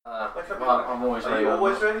Well, I'm always ready. Are you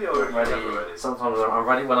always ready or are you never ready? Sometimes I'm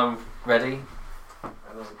ready when I'm ready. I'm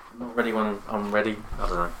not ready when I'm ready. I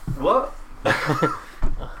don't know. What?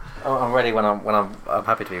 I'm ready when I'm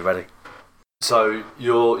happy to be ready. So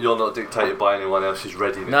you're not dictated by anyone else's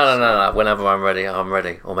readiness? No. Whenever I'm ready, or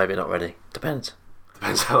maybe not ready. Depends.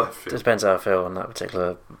 Depends how I feel. Depends how I feel on that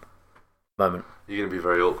particular moment. You're going to be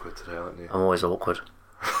very awkward today, aren't you? I'm always awkward.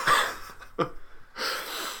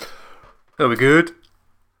 Are we good?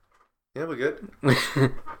 Yeah, we're good.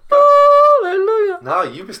 Hallelujah. No,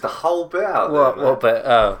 you missed the whole bit out What there,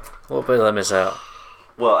 man. what bit did I miss out?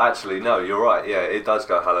 Well, actually, no, you're right. Yeah, it does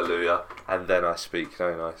go hallelujah, and then I speak,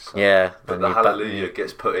 don't I? So. Yeah. But the hallelujah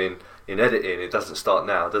gets put in editing. It doesn't start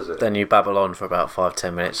now, does it? Then you babble on for about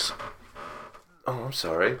 5-10 minutes. Oh, I'm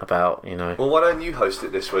sorry. About, you know. Well, why don't you host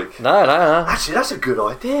it this week? No. Actually, that's a good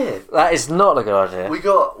idea. That is not a good idea. We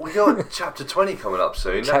got chapter 20 coming up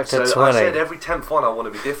soon. Chapter 20. I said every 10th one I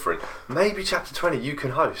want to be different. Maybe chapter 20 you can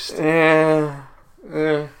host. Yeah.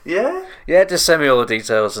 Yeah? Yeah, just send me all the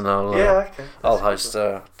details and Okay. I'll host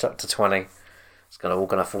chapter 20. It's all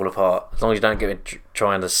gonna fall apart. As long as you don't get me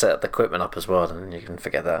trying to set the equipment up as well, then you can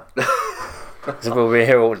forget that. So we'll be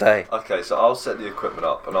here all day. Okay, so I'll set the equipment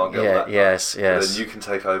up and I'll get all that. Yes. And then you can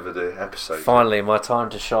take over the episode. Finally, my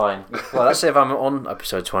time to shine. Well, let's see if I'm on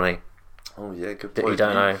episode 20. Oh yeah, good point. You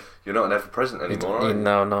don't know. You're not an ever present anymore, are you?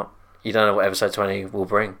 No, I'm not. You don't know what episode 20 will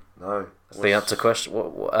bring. No. It's leading up to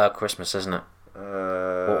Christmas, isn't it?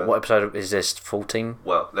 What episode is this? 14?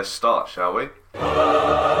 Well, let's start, shall we?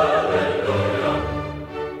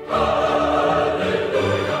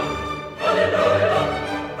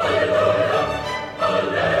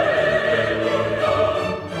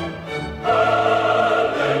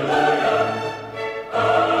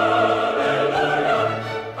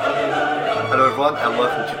 Hello everyone and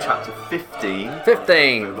welcome to chapter 15.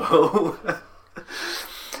 15!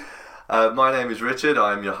 My name is Richard,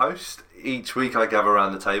 I am your host. Each week I gather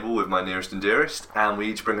around the table with my nearest and dearest and we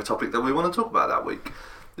each bring a topic that we want to talk about that week.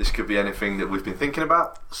 This could be anything that we've been thinking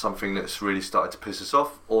about, something that's really started to piss us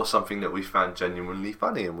off, or something that we found genuinely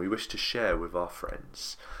funny and we wish to share with our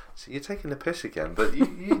friends. So you're taking the piss again, but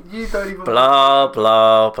you don't even... Blah,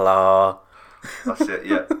 blah, blah. That's it,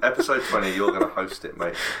 yeah. Episode 20, you're going to host it,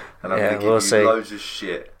 mate. And I'm going to give you loads of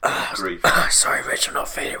shit and grief. Sorry, Rich, I'm not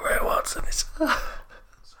feeling very well to this. I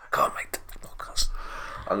can't make the podcast.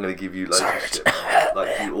 I'm going to give you loads of shit, man.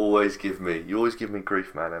 Like you always give me. You always give me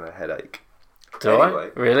grief, man, and a headache. Do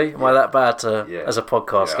I? Really? Am I that bad as a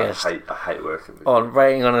podcast guest? I hate working with you.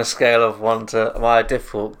 Rating on a scale of 1 to... Am I a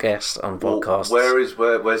difficult guest on podcasts? Where's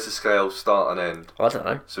the scale start and end? I don't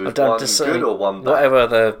know. So is one good or one bad? Whatever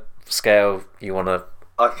the scale you want to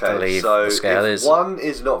believe so the scale if is. 1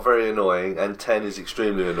 is not very annoying and 10 is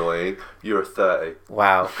extremely annoying, you're a 30.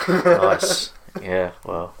 Wow. Nice. Yeah,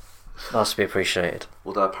 well... Nice to be appreciated.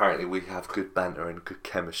 Although apparently we have good banter and good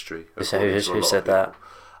chemistry. Who said that?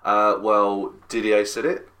 Well, Didier said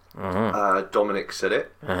it. Mm-hmm. Dominic said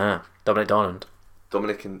it. Dominic Diamond.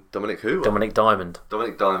 Dominic who? Dominic Diamond.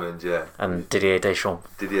 Dominic Diamond, yeah. And Didier Deschamps.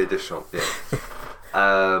 Didier Deschamps, yeah.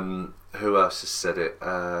 Who else has said it?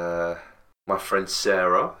 My friend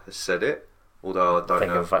Sarah has said it. Although I don't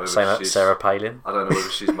know whether she's... Sarah Palin. I don't know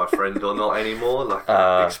whether she's my friend or not anymore. Like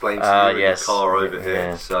I explained to you in the car over here.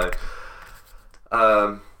 Yeah. So,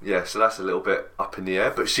 so that's a little bit up in the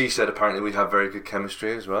air. But she said apparently we have very good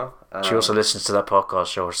chemistry as well. She also listens to that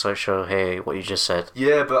podcast, so she'll hear what you just said.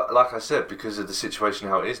 Yeah, but like I said, because of the situation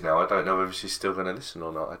how it is now, I don't know whether she's still going to listen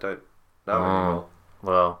or not. I don't know anymore.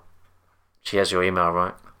 Well, she has your email,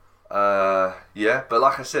 right? Yeah, but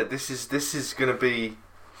like I said, this is going to be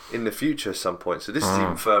in the future at some point. So this is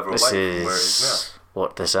even further away from where it is now.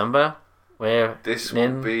 What, December? This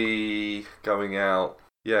will be going out,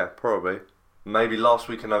 yeah, probably. Maybe last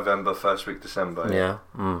week of November, first week December. Yeah,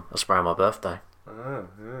 that's around my birthday. Oh,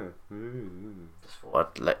 yeah. Just thought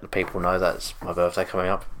I'd let the people know that's my birthday coming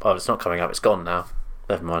up. Oh, it's not coming up, it's gone now.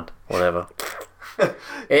 Never mind, whatever.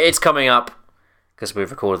 It's coming up, because we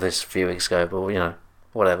recorded this a few weeks ago, but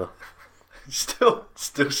whatever. Still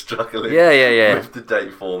struggling with the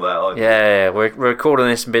date format, aren't you? Yeah. We're recording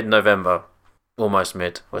this mid-November. Almost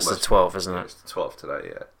mid. Well, it's the 12th, isn't it? It's the 12th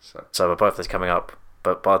today, yeah. So my birthday's coming up,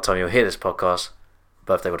 but by the time you'll hear this podcast,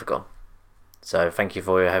 birthday would have gone. So thank you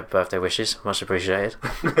for your happy birthday wishes. Much appreciated.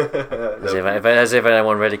 as if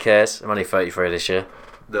anyone really cares. I'm only 33 this year.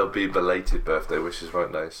 There'll be belated birthday wishes,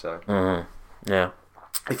 won't they? So. Mm-hmm. Yeah.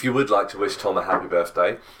 If you would like to wish Tom a happy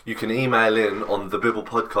birthday, you can email in on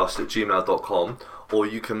thebibblpodcast@gmail.com, or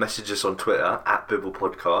you can message us on Twitter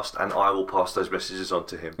 @bibblepodcast, and I will pass those messages on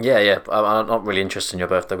to him. Yeah. I'm not really interested in your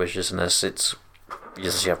birthday wishes unless it's You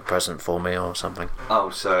have a present for me or something. Oh,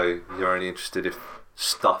 so you're only interested if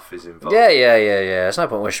stuff is involved? Yeah. There's no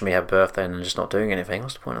point wishing me happy birthday and just not doing anything.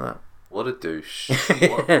 What's the point of that? What a douche.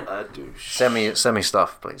 What a douche. Send me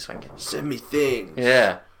stuff, please. Thank you. Send me things.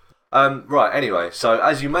 Yeah. Right, anyway, so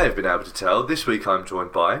as you may have been able to tell, this week I'm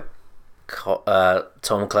joined by...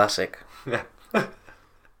 Tom Classic. Yeah.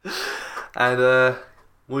 And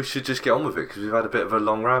we should just get on with it, because we've had a bit of a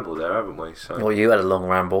long ramble there, haven't we? So. Well, you had a long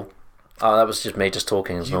ramble. Oh, that was just me just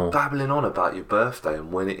talking as normal. You're babbling on about your birthday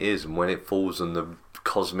and when it is and when it falls on the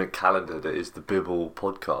cosmic calendar that is the Bible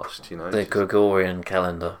podcast, you know? The Gregorian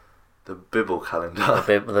calendar. The Bible calendar.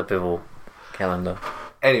 The Bible calendar.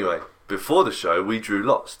 Anyway, before the show, we drew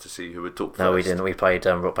lots to see who would talk first. No, we didn't. We played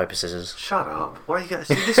rock, paper, scissors. Shut up. Why are you getting...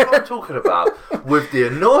 See, this is what I'm talking about. With the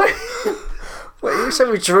annoying... Wait, you said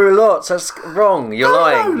we drew lots. That's wrong. You're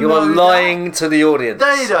lying. You are lying to the audience.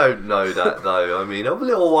 They don't know that, though. I mean, I'm a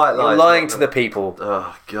little white lie. You're lying to the people.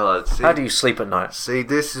 Oh, God. See, how do you sleep at night? See,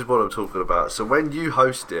 this is what I'm talking about. So when you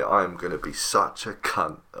host it, I'm going to be such a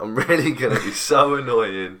cunt. I'm really going to be so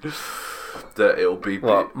annoying that it'll be...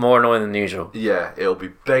 What, more annoying than usual? Yeah, it'll be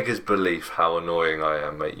beggars belief how annoying I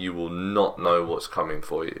am, mate. You will not know what's coming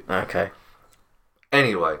for you. Okay.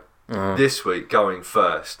 Anyway, this week, going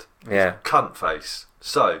first... Yeah. Cunt face.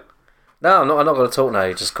 So. No, I'm not going to talk now.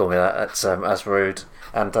 You just call me that. That's rude.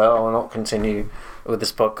 And I will not continue with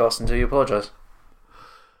this podcast until you apologise.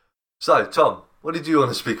 So, Tom, what did you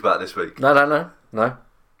want to speak about this week? No.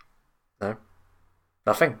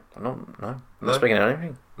 Nothing. I'm not speaking of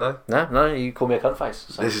anything. No, you call me a cunt face.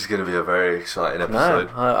 So. This is going to be a very exciting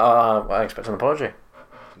episode. No, I expect an apology.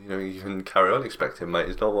 You know, you can carry on expecting, mate.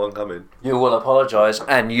 There's not one coming. You will apologise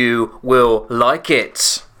and you will like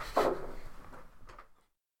it.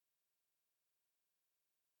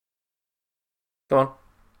 Go on.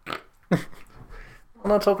 I'm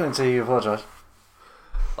not talking to you, apologise.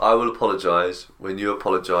 I will apologise when you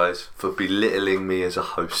apologise for belittling me as a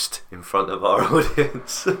host in front of our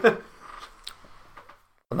audience.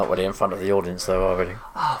 I'm not really in front of the audience though, already.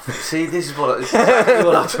 Oh, see, this is exactly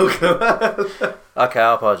what I'm talking about. Okay,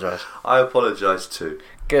 I'll apologise. I apologise too.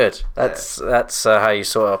 Good. That's how you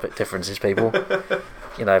sort out differences, people.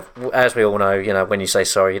 You know, as we all know, you know, when you say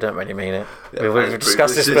sorry, you don't really mean it. Yeah, we've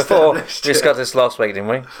discussed this before. We discussed this last week, didn't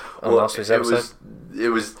we? On last week's episode. It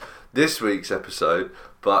was this week's episode,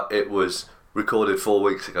 but it was recorded 4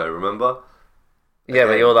 weeks ago, remember? Yeah,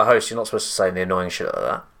 but you're the host. You're not supposed to say the annoying shit like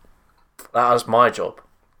that. That was my job.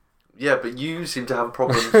 Yeah, but you seem to have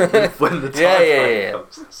problems with when the time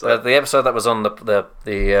comes. So. The episode that was on the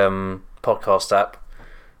podcast app,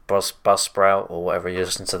 Buzzsprout or whatever you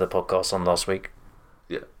listened to the podcast on last week.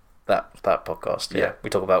 Yeah. That podcast. Yeah. We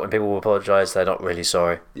talk about when people apologise, they're not really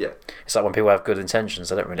sorry. Yeah. It's like when people have good intentions,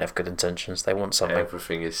 they don't really have good intentions. They want something.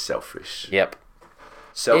 Everything is selfish. Yep.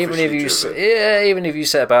 Even if you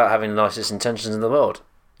set about having the nicest intentions in the world,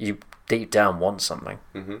 you deep down want something.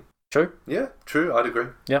 Mm-hmm. True? Yeah, true. I'd agree.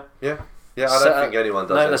 Yeah. Yeah. Yeah, I don't think anyone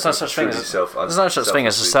does. No, there's no such thing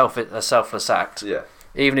as a selfless act. Yeah.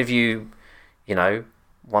 Even if you know,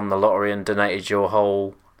 won the lottery and donated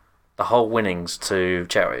the whole winnings to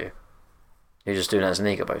charity, you're just doing that as an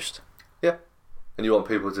ego boost. Yeah. And you want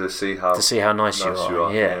people to see how nice you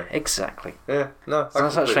are. Yeah, exactly. Yeah. No.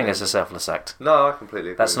 There's no such thing as a selfless act. No, I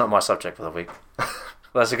completely agree. That's not my subject for the week. Well,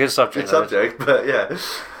 that's a good subject. Good subject, but yeah.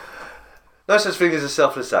 No such thing as a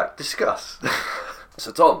selfless act. Discuss.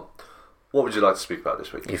 So, Tom, what would you like to speak about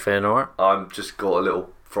this week? You feeling alright? I'm just got a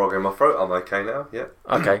little frog in my throat. I'm okay now. Yeah.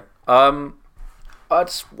 Okay.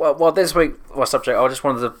 This week, my subject, I just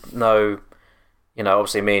wanted to know, you know,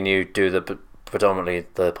 obviously me and you do predominantly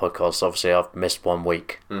the podcast. Obviously, I've missed 1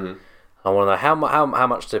 week. Mm-hmm. I want to know how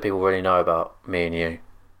much do people really know about me and you?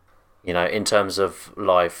 You know, in terms of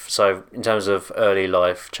life. So, in terms of early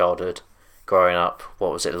life, childhood, growing up,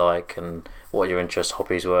 what was it like, and what your interests,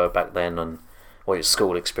 hobbies were back then, and what your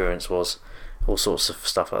school experience was, all sorts of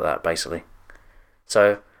stuff like that, basically.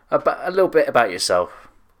 So, a little bit about yourself,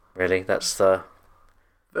 really. That's the...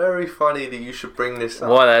 Very funny that you should bring this up.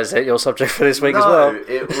 Why, that is it, your subject for this week as well? No,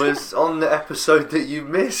 it was on the episode that you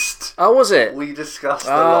missed. Oh, was it? We discussed a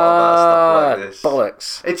lot about stuff like this.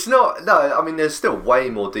 Bollocks. It's not... No, I mean, there's still way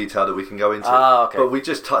more detail that we can go into. Okay. But we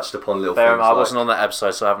just touched upon little Fair things I wasn't on that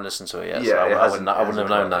episode, so I haven't listened to it yet. Yeah, so I wouldn't have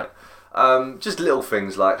known that. Just little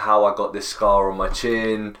things like how I got this scar on my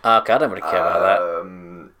chin. Okay, I don't really care about that.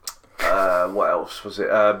 What else was it?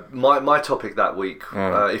 My topic that week,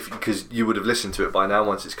 because you would have listened to it by now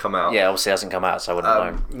once it's come out. Yeah, obviously it hasn't come out, so I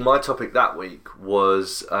wouldn't know. My topic that week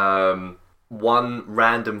was one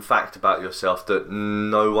random fact about yourself that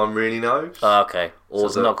no one really knows. Oh, okay. So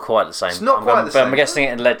it's not quite the same. It's not quite the same. I'm guessing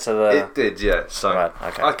it led to the... It did, yeah. So, right,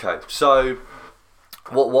 okay. Okay, so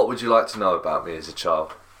what would you like to know about me as a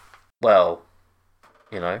child? Well,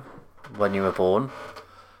 when you were born.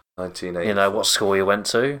 1980. What school you went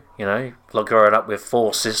to. Like growing up with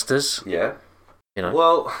 4 sisters. Yeah.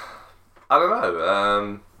 Well, I don't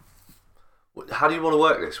know. How do you want to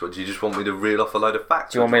work this? What, do you just want me to reel off a load of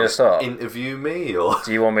facts? Do you want me to start? Interview me, or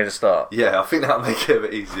do you want me to start? Yeah, I think that'll make it a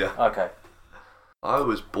bit easier. Okay. I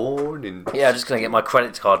was born in... Yeah, I'm just going to get my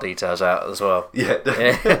credit card details out as well.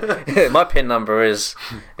 Yeah. My PIN number is...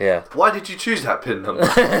 Yeah. Why did you choose that PIN number?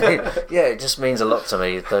 Yeah, it just means a lot to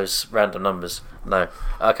me, those random numbers. No.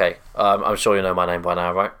 Okay. I'm sure you know my name by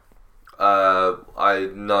now, right? I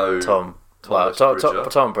know... Tom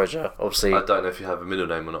Bridger, obviously. I don't know if you have a middle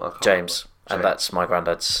name or not. I can't James. And that's my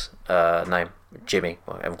granddad's name. Jimmy.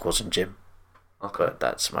 Well, everyone calls him Jim. Okay. But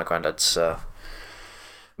that's my granddad's...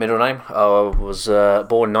 middle name. I was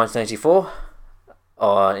born in 1984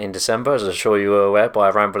 in December, as I'm sure you were aware by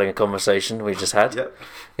a rambling conversation we just had. Yep.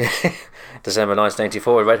 December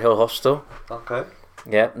 1984 at Red Hill Hospital. Okay.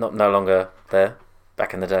 Yeah, no longer there.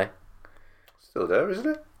 Back in the day. Still there, isn't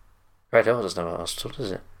it? Red Hill doesn't have a hospital,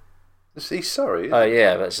 does it? Is he sorry? Oh,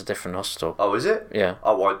 yeah, but it's a different hospital. Oh, is it? Yeah.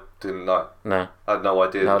 Oh, I didn't know. No. I had no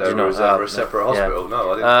idea No, there was ever a separate hospital. Yeah.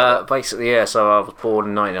 No, I didn't know. Basically, yeah, so I was born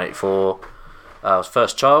in 1984. I was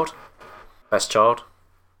first child. Best child,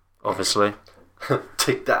 obviously.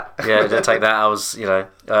 Take that. Yeah, didn't take that. I was,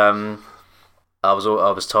 I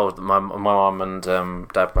was told that my mum and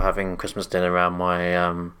dad were having Christmas dinner around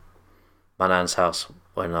my nan's house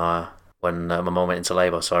when my mum went into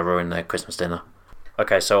labour, so I ruined their Christmas dinner.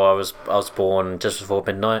 Okay, so I was born just before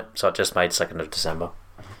midnight, so I just made 2nd of December.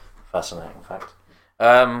 Fascinating fact.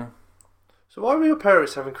 So why were your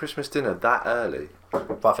parents having Christmas dinner that early?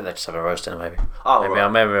 But I think they just have a roast dinner, maybe. Oh, maybe right. I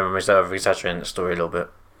remember exaggerating the story a little bit.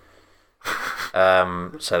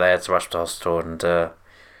 So they had to rush to the hospital, and the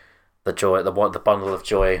bundle of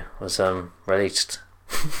joy was released.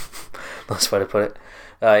 Nice way to put it.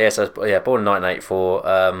 Born in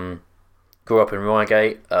 1984. Grew up in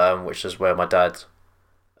Reigate, which is where my dad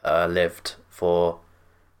lived for.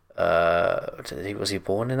 Was he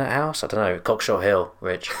born in that house? I don't know. Cockshot Hill,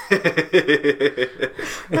 Rich. I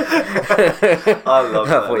love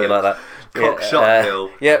that. I thought you like that. Cockshot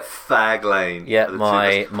Hill. Yep. Fag Lane. Yeah,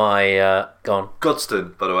 my gone.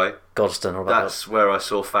 Godstone, by the way. Godstone. That's where I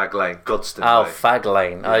saw Fag Lane. Godstone. Oh, Lane. Fag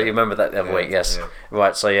Lane. Yeah. Oh, you remember that the other week? Yes. Yeah.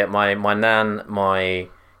 Right. So yeah, my nan, my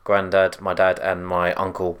granddad, my dad, and my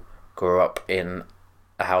uncle grew up in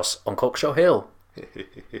a house on Cockshot Hill.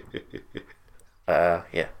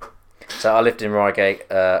 Yeah. So I lived in Reigate,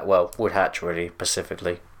 Woodhatch really,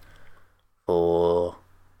 specifically, for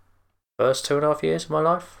first 2.5 years of my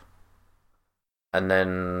life. And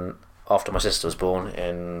then after my sister was born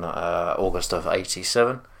in August of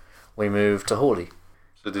 87, we moved to Hawley.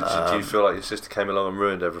 So do you feel like your sister came along and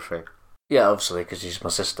ruined everything? Yeah, obviously, because she's my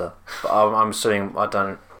sister. But I'm assuming, I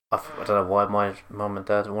don't know why my mum and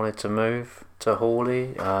dad wanted to move to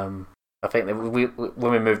Hawley. I think that when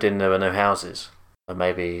we moved in, there were no houses. And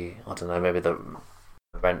maybe the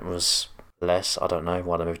rent was less. I don't know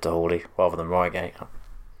why they moved to Hawley rather than Reigate.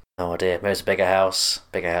 No idea. Maybe it's a bigger house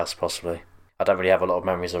possibly. I don't really have a lot of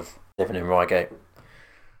memories of living in Reigate.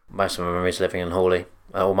 Most of my memories living in Hawley.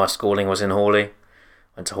 All my schooling was in Hawley.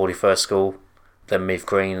 Went to Hawley First School, then Meath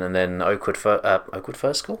Green, and then Oakwood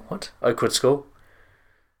First School. What? Oakwood School.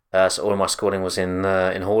 So all of my schooling was in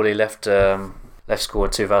Hawley. Left school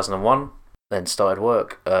in 2001. Then started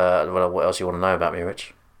work. What else you want to know about me,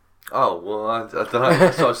 Rich? Oh, well, I don't know.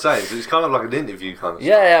 That's what I'm saying. It's kind of like an interview kind of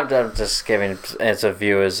Yeah, I'm just giving to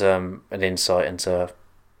viewers an insight into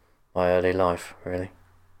my early life, really.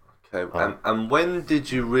 Okay, and when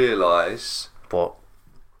did you realise what?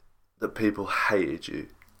 That people hated you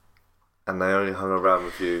and they only hung around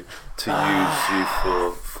with you to use you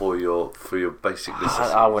for your basic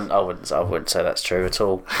necessities? I wouldn't say that's true at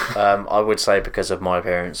all. I would say because of my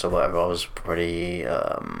appearance or whatever, I was pretty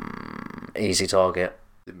easy target.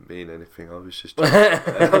 Didn't mean anything. I was just.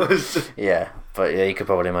 Yeah, but yeah, you could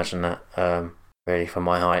probably imagine that. Really, for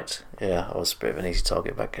my height, yeah, I was a bit of an easy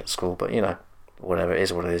target back at school. But whatever it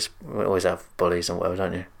is, what it is. We always have bullies and whatever,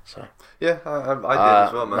 don't you? So yeah, I did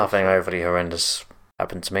as well, man. Nothing overly horrendous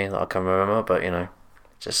happened to me that I can remember, but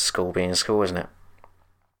just school being school, isn't it?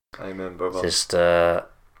 Amen, brother. Just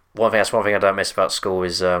one thing I don't miss about school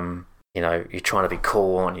is you're trying to be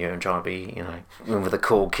cool, aren't you? And trying to be with the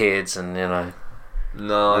cool kids and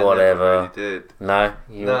No, whatever. I never really did. No,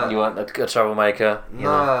 you weren't a troublemaker.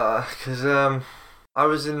 No, because I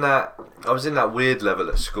was in that weird level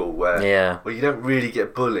at school where you don't really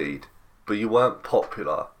get bullied, but you weren't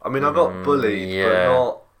popular. I mean, I got bullied, but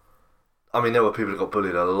not. I mean, there were people who got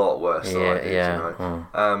bullied a lot worse than I did, you know.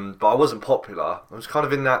 But I wasn't popular. I was kind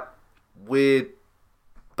of in that weird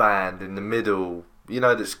band in the middle. You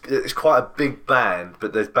know, it's quite a big band,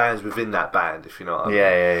 but there's bands within that band, if you know what I mean.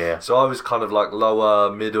 Yeah. So I was kind of like lower,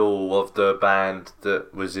 middle of the band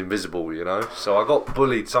that was invisible, you know. So I got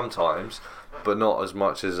bullied sometimes, but not as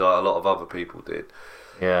much as a lot of other people did.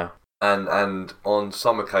 Yeah. And on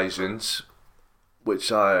some occasions,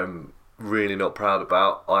 which I am really not proud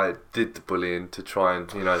about, I did the bullying to try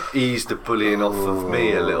and, you know, ease the bullying off of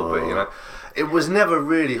me a little bit, you know. It was never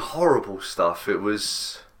really horrible stuff. It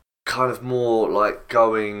was kind of more like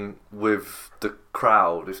going with the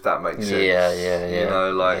crowd, if that makes sense. Yeah. You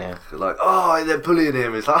know, like, oh, they're bullying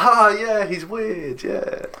him. It's like, yeah, he's weird,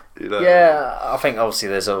 yeah. You know. Yeah, I think there's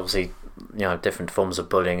you know, different forms of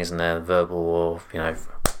bullying, isn't there? Verbal or, you know.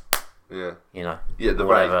 Yeah. You know. Yeah, the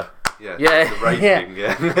whatever. rape. Yeah, the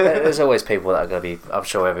raping, There's always people that are going to be, I'm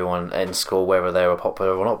sure everyone in school, whether they were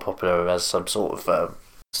popular or not popular, has some sort of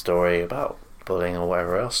story about bullying or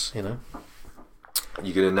whatever else, you know.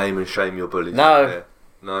 You going to name and shame your bullies? No.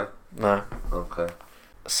 No? No. Okay.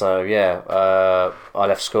 So, yeah, I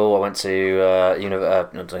left school, I went to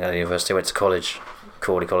university, I went to college,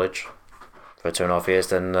 Crawley College, for 2.5 years,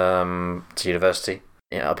 then to university,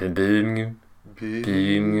 up in Birmingham.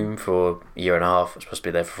 For a year and a half. I was supposed to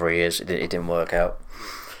be there for 3 years. It didn't work out.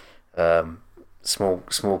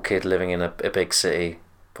 Small kid living in a big city,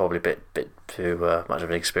 probably a bit too much of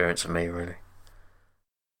an experience for me, really.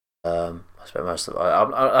 I spent most of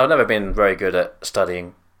I've never been very good at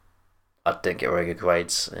studying. I didn't get very good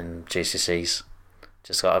grades in GCSEs.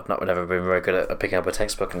 I've never been very good at picking up a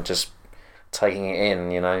textbook and just taking it in.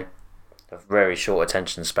 You know, a very short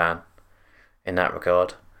attention span in that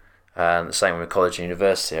regard. And the same with college and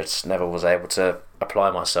university. I just never was able to apply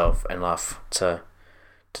myself enough to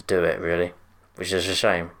do it, really, which is a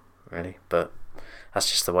shame, really. But that's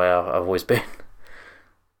just the way I've always been.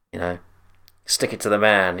 You know, stick it to the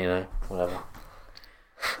man. You know, whatever.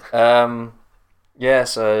 Yeah.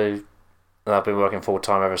 So I've been working full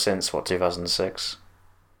time ever since 2006.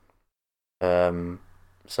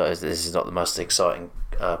 So this is not the most exciting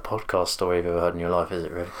podcast story you've ever heard in your life, is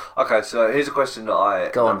it, really? Okay, so here's a question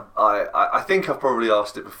that Go on. I think I've probably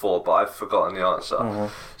asked it before, but I've forgotten the answer.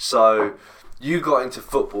 Mm-hmm. So, you got into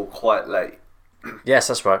football quite late. Yes,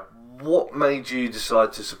 that's right. What made you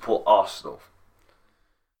decide to support Arsenal?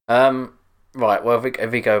 Right, well,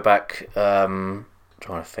 if we go back, trying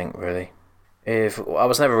to think, really. If I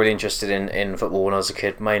was never really interested in football when I was a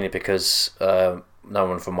kid, mainly because no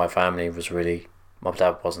one from my family was really... My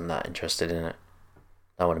dad wasn't that interested in it.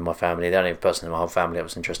 No one in my family. The only person in my whole family that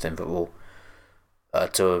was interested in football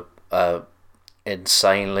to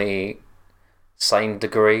insanely sane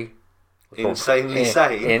degree. Insanely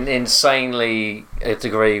sane? Insanely a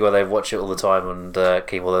degree where they watch it all the time and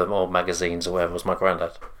keep all the old magazines or whatever was my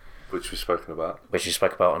granddad. Which we've spoken about. Which you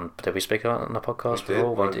spoke about on... Did we speak about it on the podcast we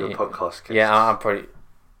before? One of your podcast guests. Yeah, I'm pretty...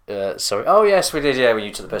 sorry. Oh, yes, we did, yeah, when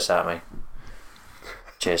you took the piss out of me.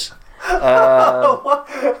 Cheers.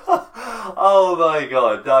 Oh my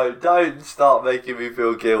god! Don't start making me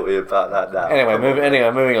feel guilty about that now. Anyway,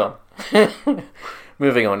 moving on.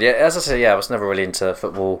 Moving on. Yeah, as I said, I was never really into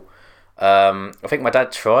football. I think my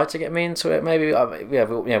dad tried to get me into it. Maybe,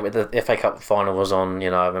 with the FA Cup final was on. You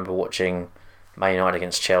know, I remember watching Man United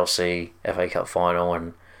against Chelsea FA Cup final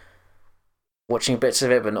and watching bits of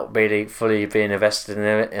it, but not really fully being invested in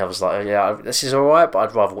it. And I was like, this is all right, but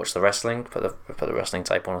I'd rather watch the wrestling. Put the wrestling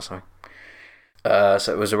tape on or something.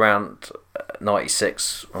 So it was around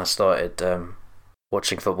 96 when I started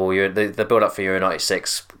watching football. The build up for Euro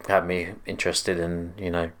 96 had me interested in, you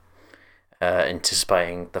know,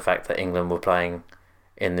 anticipating the fact that England were playing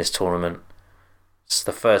in this tournament. It's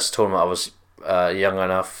the first tournament I was young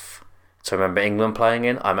enough to remember England playing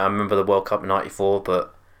in. I remember the World Cup in '94,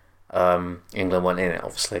 but England weren't in it,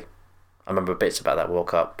 obviously. I remember bits about that World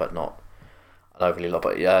Cup, but not an overly lot.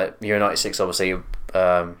 But Euro 96, obviously,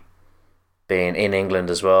 being in England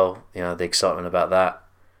as well, you know, the excitement about that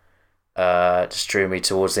just drew me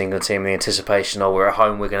towards the England team. The anticipation, we're at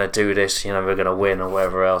home, we're going to do this, you know, we're going to win or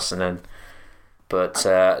whatever else. And then, but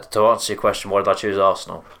to answer your question, why did I choose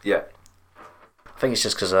Arsenal? Yeah, I think it's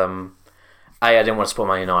just because I didn't want to support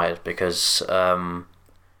Man United because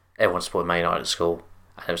everyone supported Man United at school,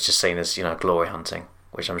 and it was just seen as, you know, glory hunting,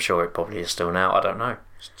 which I'm sure it probably is still now. I don't know.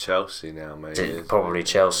 It's Chelsea now, maybe. It's probably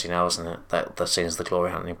Chelsea now, isn't it? That's seen as the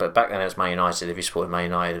glory hunting. But back then it was Man United. If you supported Man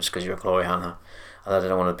United, it was because you're a glory hunter, and I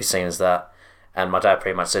didn't want to be seen as that. And my dad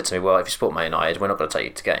pretty much said to me, well, if you support Man United, we're not going to take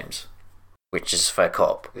you to games, which is a fair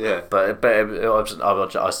cop. Yeah. But I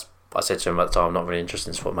said to him at the time, I'm not really interested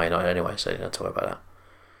in supporting Man United anyway, so you don't have to worry about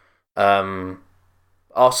that.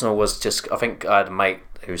 Arsenal was just, I think I had a mate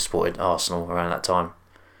who supported Arsenal around that time.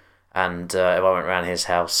 And if I went around his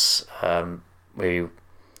house,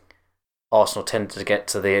 Arsenal tended to get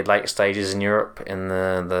to the late stages in Europe in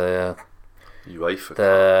the UEFA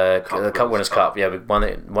the Cup Winners' Cup. Yeah, we won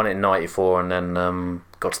it in '94, and then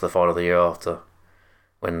got to the final the year after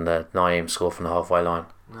when Naeem scored from the halfway line.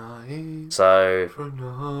 So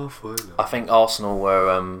I think Arsenal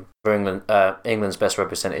were England's best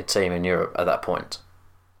represented team in Europe at that point.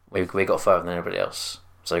 We got further than everybody else.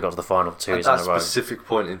 So we got to the final 2 years in a row. At that specific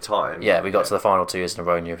point in time. Yeah, we got to the final 2 years in a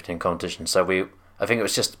row in European competition. So I think it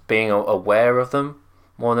was just being aware of them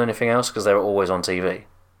more than anything else, because they were always on TV,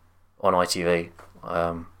 on ITV.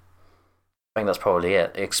 I think that's probably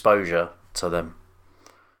it. Exposure to them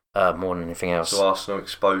more than anything else. So Arsenal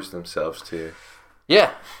exposed themselves to you.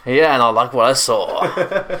 Yeah, and I like what I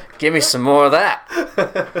saw. Give me some more of that.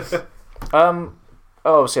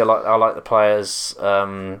 Obviously, I like the players.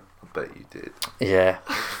 I bet you did. Yeah,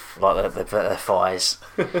 like their thighs.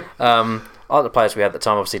 I like the players we had at the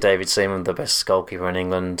time. Obviously, David Seaman, the best goalkeeper in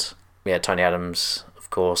England. We had Tony Adams, of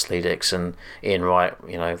course, Lee Dixon, Ian Wright,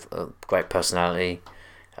 a great personality.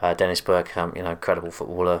 Dennis Bergkamp, incredible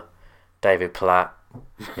footballer. David Platt,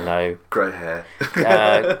 grey hair.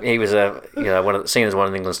 He was seen as one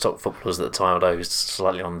of England's top footballers at the time, although he was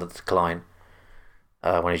slightly on the decline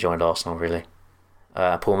when he joined Arsenal. Really,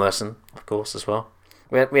 Paul Merson, of course, as well.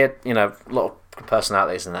 We had a lot of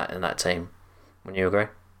personalities in that team. Wouldn't you agree?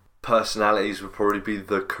 Personalities would probably be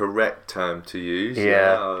the correct term to use.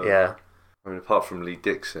 Yeah. I mean, apart from Lee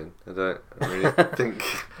Dixon, I don't really think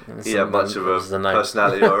he had much of a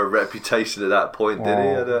personality or a reputation at that point, did he?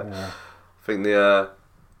 I think the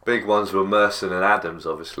big ones were Merson and Adams,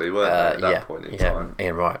 obviously, weren't they, at that point in time?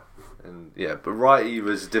 Ian Wright. And but Wrighty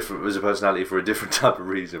was a personality for a different type of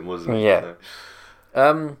reason, wasn't he? Yeah.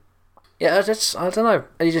 I don't know.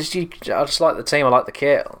 I just like the team. I like the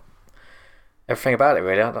kit. Everything about it,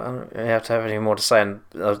 really. I don't really have to have anything more to say. And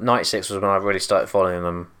 '96 was when I really started following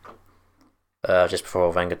them. Just before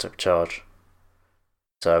Wenger took charge.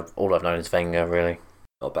 So all I've known is Wenger, really.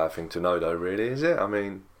 Not a bad thing to know, though, really, is it? I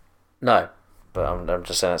mean, no, but I'm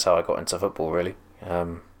just saying that's how I got into football, really. I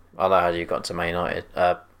know how you got into Man United.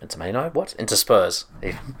 Into Man United? What? Into Spurs.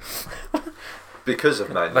 Because of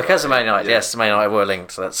Man United. Because of Man United, yes. Man United were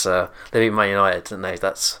linked. That's they beat Man United, didn't they?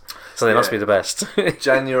 So they must be the best.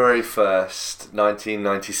 January 1st,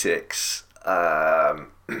 1996.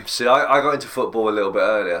 See, I got into football a little bit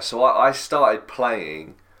earlier. So I started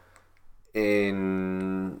playing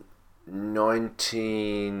in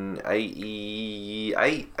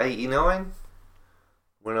 1988, 89,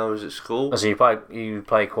 when I was at school. So you play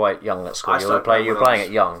quite young at school. You were playing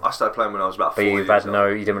at young. I started playing when I was about 4 years old. But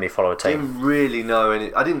you didn't really follow a team. Didn't really know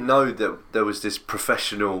any. I didn't know that there was this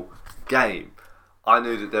professional game. I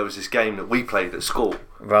knew that there was this game that we played at school.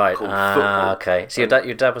 Right. Called football. Okay. So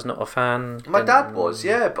your dad was not a fan? My dad was,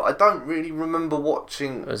 yeah, but I don't really remember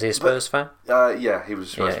watching. Was he a Spurs fan? Yeah, he was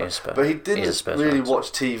a Spurs fan. But he didn't really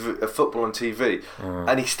watch football on TV,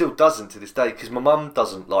 and he still doesn't to this day because my mum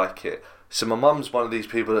doesn't like it. So my mum's one of these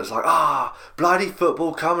people that's like, bloody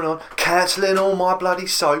football coming on, cancelling all my bloody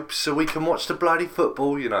soaps so we can watch the bloody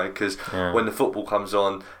football, because when the football comes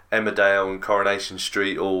on, Emmerdale and Coronation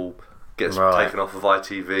Street all gets taken off of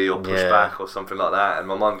ITV or pushed back or something like that, and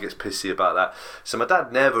my mum gets pissy about that. So my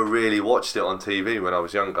dad never really watched it on TV when I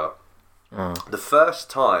was younger. The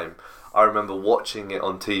first time I remember watching it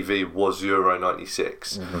on TV was Euro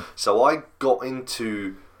 96. So I got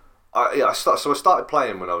into... I started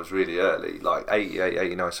playing when I was really early, like 88,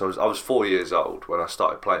 89. So I was 4 years old when I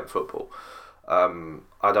started playing football.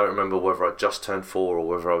 I don't remember whether I just turned 4 or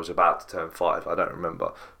whether I was about to turn 5. I don't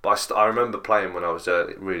remember. But I remember playing when I was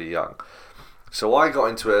really young. So I got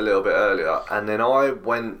into it a little bit earlier, and then I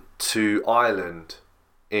went to Ireland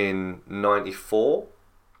in 94.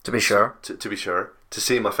 To be sure. To be sure. To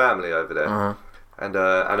see my family over there. And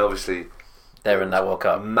obviously... They were in that World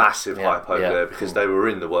Cup. Massive hype over there because they were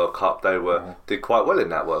in the World Cup. They did quite well in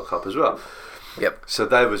that World Cup as well. Yep. So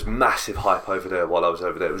there was massive hype over there while I was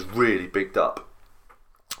over there. It was really bigged up.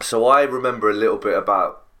 So I remember a little bit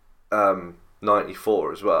about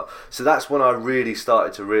 94 as well. So that's when I really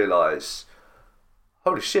started to realise,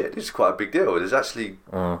 holy shit, this is quite a big deal. There's actually,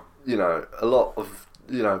 a lot of,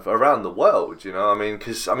 around the world,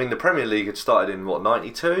 because the Premier League had started in,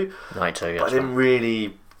 92? 92, but I didn't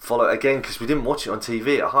really follow it again because we didn't watch it on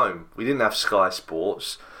TV at home. We didn't have Sky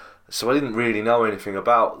Sports. so I didn't really know anything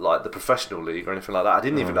about like the professional league or anything like that. I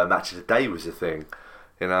didn't even know Match of the Day was a thing,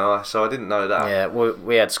 so I didn't know that. Yeah,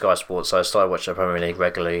 we had Sky Sports, so I started watching the Premier League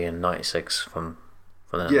regularly in '96 from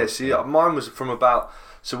then. Yeah, see, mine was from about.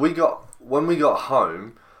 So when we got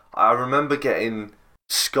home, I remember getting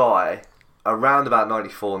Sky around about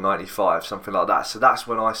 94, 95, something like that. So that's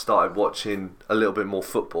when I started watching a little bit more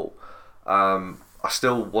football. I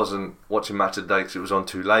still wasn't watching Match of the Day because it was on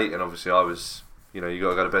too late, and obviously I was, you got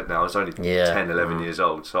to go to bed now. I was only 10, 11 years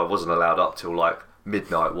old, so I wasn't allowed up till like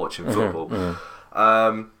midnight watching football.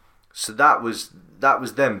 So that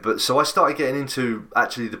was then. But so I started getting into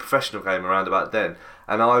actually the professional game around about then,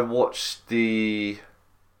 and I watched the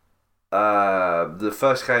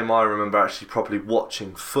first game I remember actually properly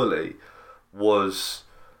watching fully was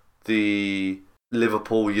the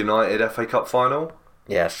Liverpool United FA Cup final.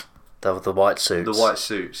 Yes. The white suits. The white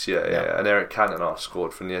suits, yeah. And Eric Cantona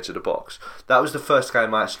scored from the edge of the box. That was the first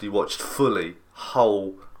game I actually watched fully,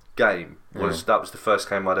 whole game. That was the first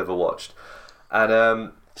game I'd ever watched.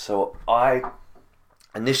 And so I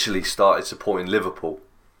initially started supporting Liverpool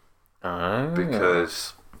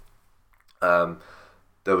because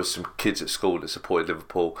there was some kids at school that supported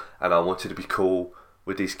Liverpool, and I wanted to be cool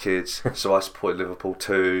with these kids, so I supported Liverpool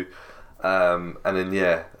too. And then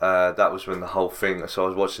that was when the whole thing. So I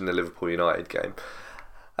was watching the Liverpool United game,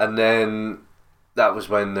 and then that was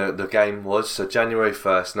when the game was. So January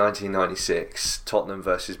 1st, 1996, Tottenham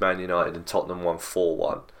versus Man United, and Tottenham won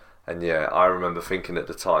 4-1. And I remember thinking at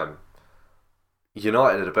the time,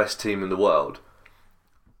 United are the best team in the world.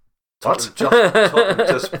 Tottenham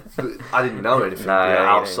just I didn't know anything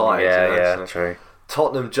outside. Yeah, true.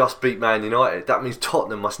 Tottenham just beat Man United. That means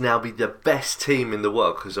Tottenham must now be the best team in the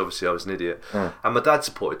world, because obviously I was an idiot. And my dad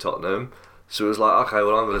supported Tottenham, so it was like, okay,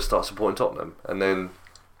 well, I'm going to start supporting Tottenham. And then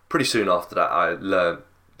pretty soon after that, I learned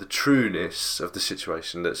the trueness of the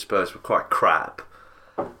situation, that Spurs were quite crap.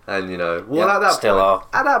 And, at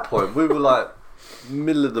that point, we were like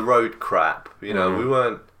middle of the road crap. We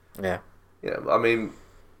weren't. Yeah. I mean,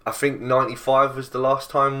 I think 95 was the last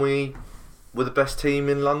time we were the best team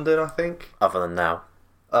in London, I think. Other than now,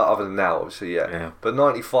 obviously, yeah. But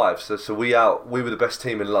 95, so we were the best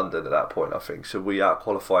team in London at that point, I think. So we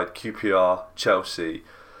out-qualified QPR, Chelsea,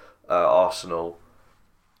 Arsenal,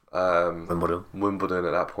 Wimbledon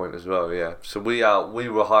at that point as well, yeah. So we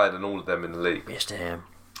were higher than all of them in the league. West Ham.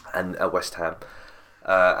 And West Ham.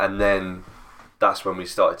 And then that's when we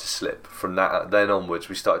started to slip. From that then onwards,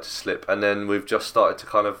 we started to slip, and then we've just started to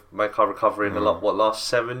kind of make our recovery in the last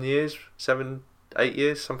 7 years, 8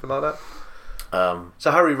 years, something like that.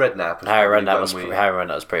 So Harry Redknapp was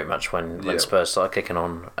pretty much when Spurs started kicking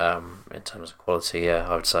on in terms of quality. Yeah,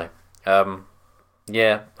 I would say.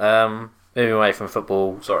 Moving away from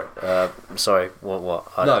football. Sorry.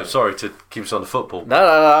 What? Sorry to keep us on the football. No.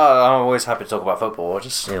 I'm always happy to talk about football. I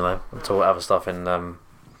just talk about other stuff in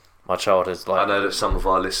my childhood. I know that some of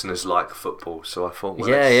our listeners like football, so I thought.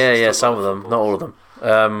 Some of them, not all of them.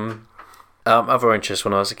 Other interests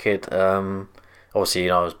when I was a kid. Obviously,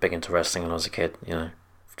 I was big into wrestling when I was a kid. Do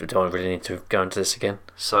I really need to go into this again?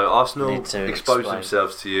 So Arsenal exposed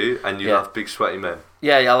themselves to you, and you love big sweaty men.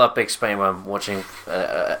 Yeah, I love big sweaty men. Watching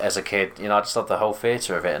as a kid, I just love the whole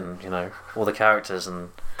theatre of it, and all the characters, and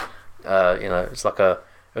it was like a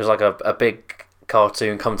big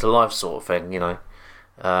cartoon come to life sort of thing. When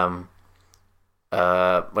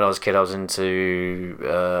I was a kid, I was into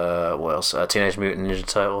what else? Teenage Mutant Ninja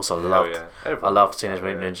Turtles. I loved Teenage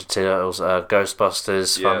Mutant Ninja Turtles,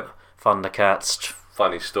 Ghostbusters, Thundercats.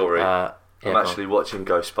 Funny story. I'm actually watching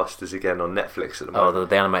Ghostbusters again on Netflix at the moment. Oh,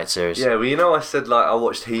 the animated series. Yeah, well, I said I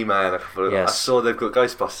watched He-Man. I saw they've got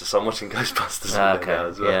Ghostbusters, so I'm watching Ghostbusters again now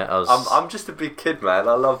as well. Yeah, I'm just a big kid, man.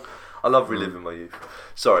 I love reliving my youth.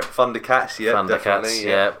 Sorry, Thundercats. Yeah, Thundercats.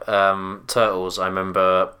 Yeah. Turtles. I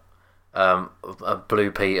remember Blue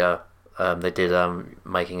Peter. They did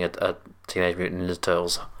making a Teenage Mutant Ninja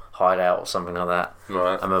Turtles hideout or something like that.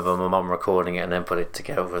 Right. I remember my mum recording it and then put it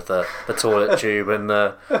together with the toilet tube and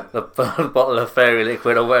the bottle of fairy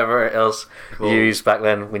liquid or whatever else you used back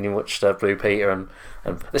then when you watched Blue Peter, and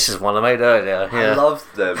this is one I made earlier. Yeah. I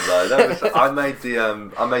loved them though. I made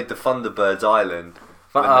the Thunderbirds Island.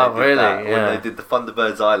 Really? When they did the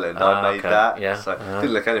Thunderbirds Island, I made that. Yeah. So it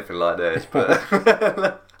didn't look anything like theirs, but.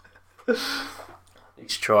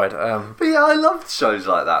 He's tried. But I loved shows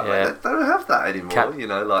like that. Yeah. They don't have that anymore.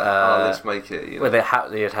 Let's make it. Well, they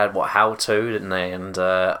had what, How To, didn't they? And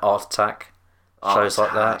Art Attack. Shows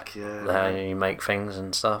like that. Yeah. How you make things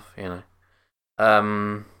and stuff. What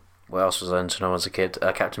else was I into when I was a kid?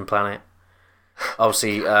 Captain Planet.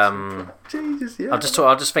 Obviously, Jesus, yeah. I'm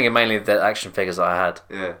just thinking mainly the action figures that I had,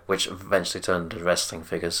 Yeah. which eventually turned into wrestling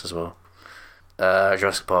figures as well.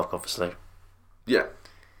 Jurassic Park, obviously. Yeah.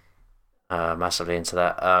 Massively into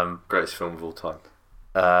that. Greatest film of all time.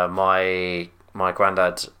 My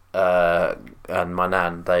granddad and my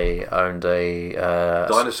nan, they owned a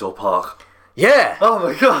Dinosaur Park. Yeah. Oh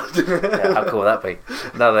my god. Yeah, how cool would that be?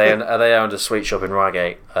 No, they owned a sweet shop in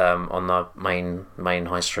Reigate, on the main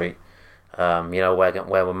high street. You know where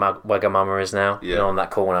Wagamama is now. Yeah. You know, on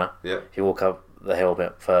that corner. Yeah. If you walk up the hill a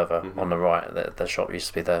bit further on the right, the shop used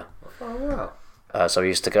to be there. Oh wow. So we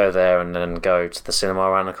used to go there and then go to the cinema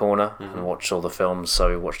around the corner and watch all the films. So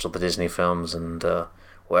we watched all the Disney films and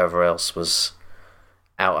whatever else was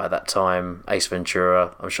out at that time. Ace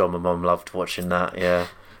Ventura. I'm sure my mum loved watching that. Yeah.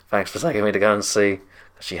 Thanks for taking me to go and see.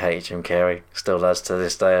 She hated Jim Carrey. Still does to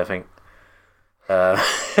this day, I think.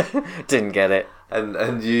 Didn't get it.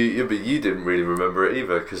 And you didn't really remember it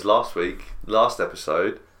either, because last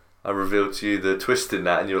episode, I revealed to you the twist in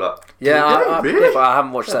that, and you were like, really? Yeah, but I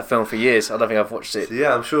haven't watched that film for years. I don't think I've watched it. So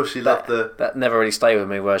yeah, I'm sure she loved that never really stayed with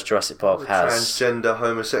me, whereas Jurassic Park has. Transgender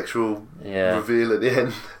homosexual reveal at the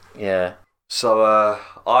end. Yeah. So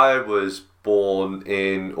I was born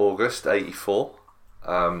in August '84.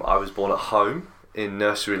 I was born at home in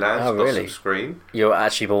Nurseryland, really? Gossip Screen. You were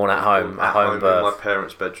actually born at home, at home birth. in my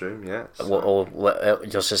parents' bedroom. Yeah. So. Or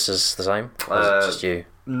your sister's the same? Or is it just you?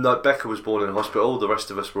 No, Becca was born in hospital. The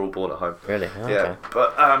rest of us were all born at home. Really? Oh, yeah. Okay.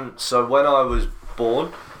 But so when I was born,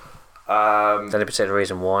 is there any particular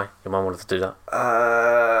reason why your mum wanted to do that?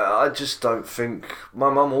 I just don't think my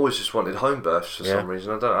mum always just wanted home births for some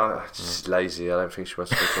reason. I don't know. She's lazy. I don't think she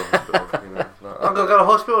wants to go to hospital. You know? I'm gonna go to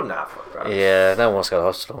hospital now. Fuck that. Yeah, no one wants to go to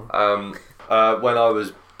hospital. When I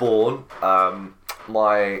was born,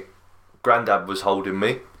 my granddad was holding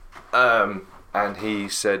me, and he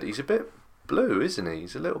said he's a bit blue, isn't he?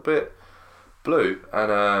 He's a little bit blue,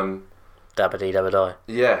 and Dabba-dee, dabba-die.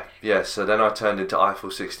 yeah. So then I turned into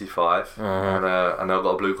Eiffel 65, and I got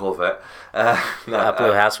a blue Corvette. A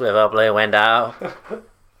blue house with a blue window.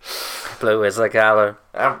 Blue is the colour.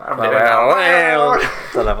 Don't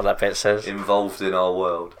know what that bit says. Involved in our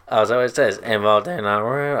world. Oh, is that what it says? Involved in our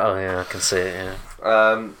world? Oh yeah, I can see it,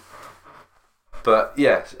 yeah. But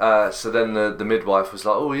yeah, so then the midwife was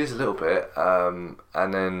like, oh, he is a little bit. And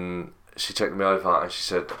then she checked me over and she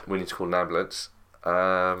said, we need to call an ambulance.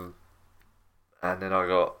 And then I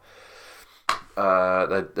got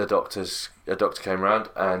a doctor came around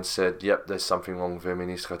and said, yep, there's something wrong with him. He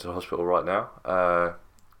needs to go to the hospital right now.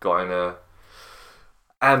 Got in a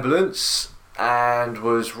ambulance and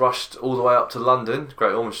was rushed all the way up to London,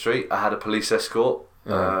 Great Ormond Street. I had a police escort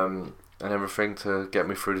and everything to get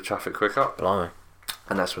me through the traffic quicker. Blimey.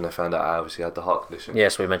 And that's when they found out I obviously had the heart condition.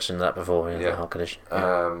 Yes, we mentioned that before. The heart condition.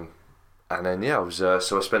 Yeah. And then I was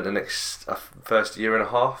so I spent the next first year and a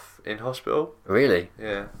half in hospital. Really?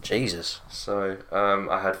 Yeah. Jesus. So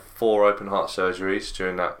I had 4 open heart surgeries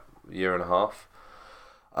during that year and a half.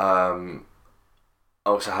 I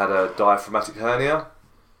also had a diaphragmatic hernia.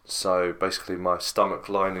 So basically my stomach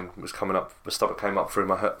lining was coming up. The stomach came up through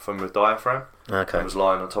from the diaphragm. Okay. And was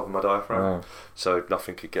lying on top of my diaphragm. So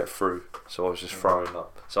nothing could get through. So I was just throwing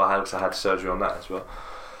up. So I also had surgery on that as well.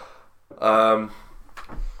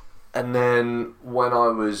 And then when I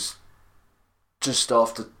was just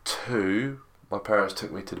after 2, my parents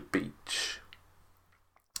took me to the beach.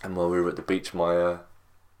 And while we were at the beach, my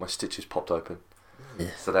stitches popped open.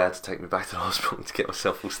 Yeah. So they had to take me back to the hospital to get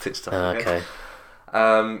myself all stitched up. Okay.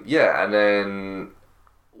 And then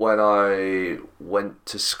when I went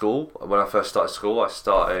to school, when I first started school, I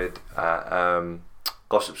started at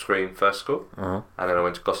Gossip Screen First School, and then I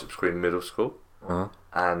went to Gossip Screen Middle School,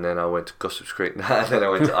 and then I went to Gossip Screen, and then I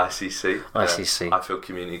went to ICC, Ifield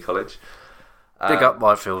Community College. Big up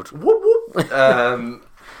Whitefield. Whoop whoop.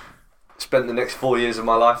 Spent the next 4 years of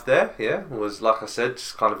my life there. Yeah, was like I said,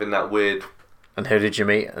 just kind of in that weird. And who did you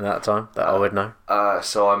meet at that time that I would know?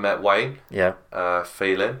 So I met Wayne. Yeah.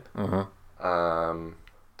 Phelan. Don't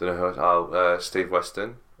know who else. Steve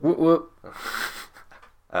Weston. Whoop whoop.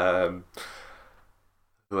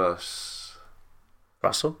 Who else?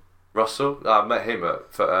 Russell. I met him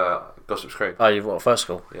at Gossip Screen. Oh, you what? First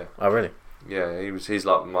school. Yeah. Oh, really? Yeah, he was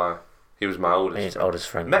my oldest. He's oldest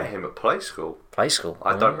friend. Met him at play school. Play school.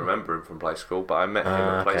 I don't remember him from play school, but I met him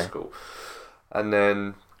at play school. And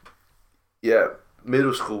then,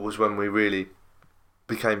 middle school was when we really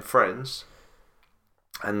became friends.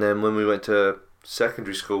 And then when we went to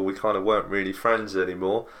secondary school, we kind of weren't really friends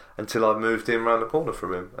anymore until I moved in around the corner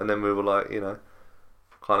from him. And then we were like,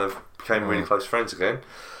 kind of became really close friends again.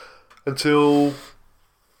 Until,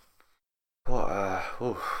 what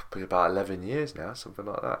be about 11 years now, something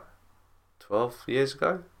like that. 12 years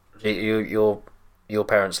ago. Your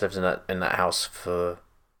parents lived in that house for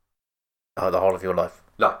the whole of your life?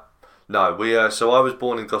 No. We so I was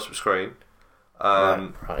born in Gossip Green,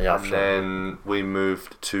 Right, yeah, and then we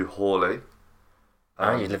moved to Hawley.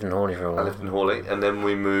 You lived in Hawley for a while. I lived in Hawley, and then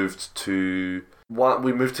we moved to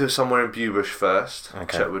somewhere in Bewbush first,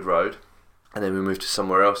 Chetwood Road, and then we moved to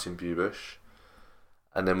somewhere else in Bewbush,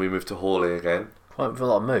 and then we moved to Hawley again. Quite a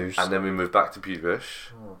lot of moves. And then we moved back to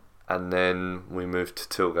Bewbush, and then we moved to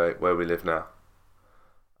Tilgate, where we live now.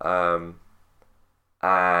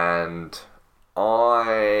 And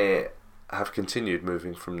I have continued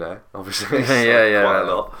moving from there, obviously. Quite a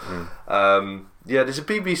lot. There was a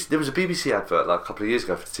BBC advert like a couple of years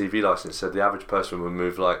ago for the TV licence. Said the average person would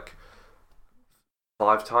move like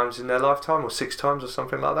 5 times in their lifetime, or 6 times, or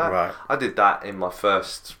something like that. Right. I did that in my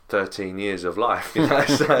first 13 years of life.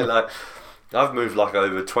 So like, I've moved like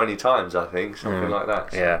over 20 times, I think, something like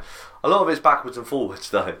that. So yeah. A lot of it's backwards and forwards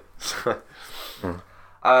though.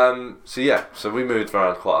 So we moved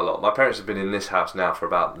around quite a lot. My parents have been in this house now for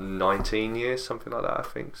about 19 years, something like that. I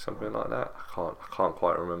think something like that. I can't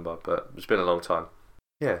quite remember, but it's been a long time.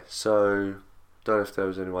 Yeah. So don't know if there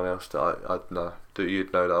was anyone else that I'd know that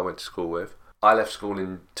you'd know that I went to school with. I left school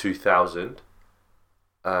in 2000,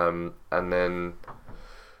 and then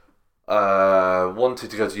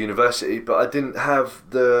wanted to go to university, but I didn't have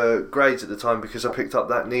the grades at the time because I picked up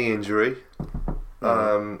that knee injury.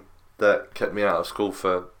 That kept me out of school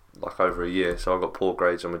for like over a year, so I got poor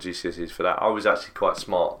grades on my GCSEs for that. I was actually quite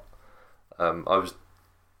smart. I was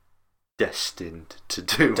destined to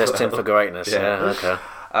do Destined for greatness, yeah, okay.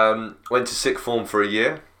 Went to sixth form for a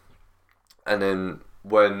year, and then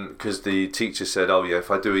because the teacher said, if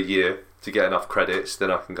I do a year to get enough credits,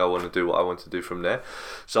 then I can go on and do what I want to do from there.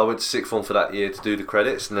 So I went to sixth form for that year to do the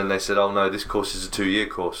credits, and then they said, oh no, this course is a 2-year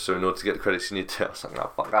course, so in order to get the credits you need to... I was like,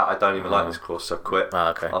 no, fuck that, I don't even like this course, so I quit.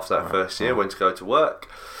 After that first year, went to go to work,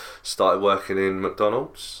 started working in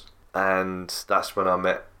McDonald's, and that's when I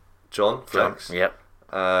met John Flex. Yep.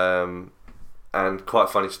 And quite a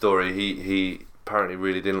funny story, he apparently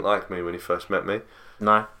really didn't like me when he first met me.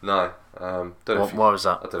 No. Why was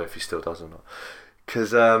that? I don't know if he still does or not.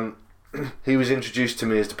 Because he was introduced to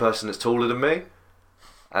me as the person that's taller than me,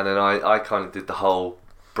 and then I kind of did the whole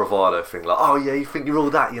bravado thing, like, oh yeah, you think you're all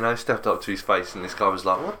that, stepped up to his face, and this guy was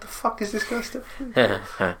like, what the fuck is this guy stepping? Go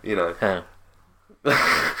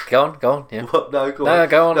on, yeah. What? No, go on. No,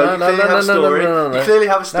 go on. No. You clearly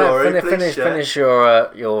have a story. Finish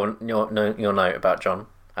your note about John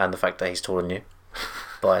and the fact that he's taller than you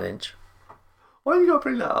by an inch. Why you got to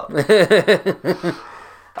bring that up?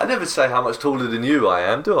 I never say how much taller than you I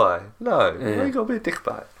am, do I? No. Yeah. Why you got to be a dick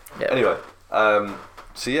about it? Yeah. Anyway,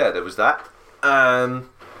 there was that. I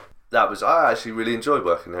actually really enjoyed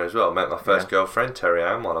working there as well. Met my first girlfriend, Terry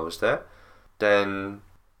Ann, while I was there. Then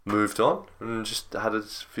moved on and just had a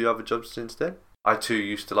few other jobs since then. I too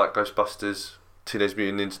used to like Ghostbusters, Teenage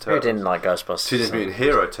Mutant Ninja Turtles. Who didn't like Ghostbusters? Teenage Mutant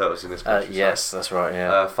Hero Turtles in this country. Yes, that's right,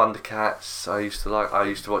 yeah. Thundercats, I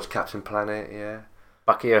used to watch Captain Planet, yeah.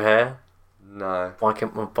 Bucky O'Hare? No.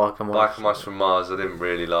 Biker Mice from Mars, I didn't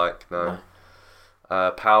really like, no.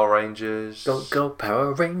 Power Rangers. Go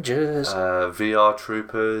Power Rangers. VR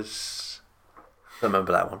Troopers.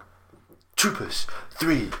 Remember that one? Troopers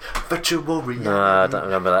 3 Virtual Reality. No, I don't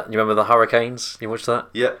remember that. You remember the Hurricanes? You watched that?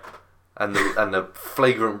 Yep. And the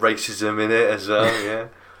flagrant racism in it as well, yeah.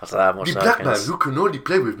 I watched the black man who can only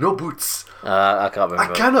play with no boots. I can't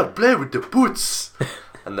remember. I cannot play with the boots.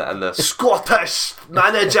 and the Scottish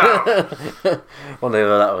manager. Well,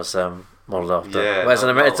 that was modelled after. Yeah, well,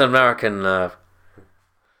 it's an American.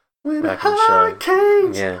 With the American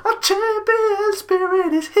Hurricanes, show. Yeah. our champion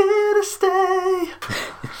spirit is here to stay.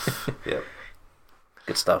 Yep.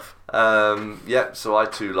 Good stuff. So I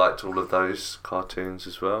too liked all of those cartoons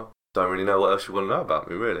as well. Don't really know what else you want to know about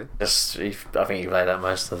me, really. I think you've laid out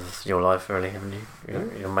most of your life, really, haven't you?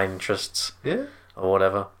 Your main interests. Yeah. Or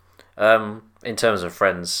whatever. In terms of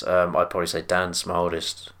friends, I'd probably say Dan's my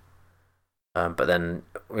oldest. But then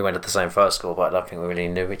we went to the same first school, but I don't think we really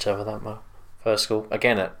knew each other that much. First school.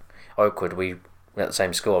 Again, at Oakwood, we were at the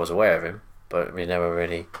same school. I was aware of him, but we never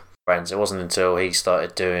really friends. It wasn't until he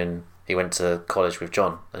went to college with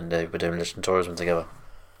John, and they were doing Demolition Tourism together.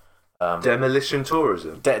 Demolition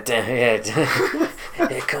Tourism? Yeah.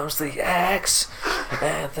 Here comes the axe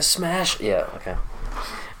and the smash. Yeah, okay.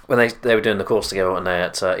 When they were doing the course together, weren't they,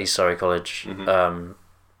 at East Surrey College,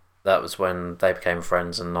 that was when they became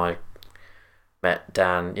friends, and I met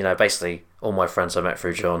Dan. Basically, all my friends I met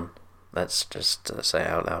through John. Let's just say it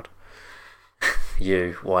out loud.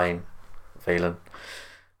 You, Wayne, Phelan.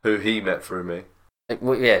 Who he met through me.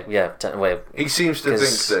 He seems to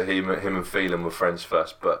think that him and Phelan were friends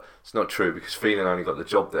first, but it's not true because Phelan only got the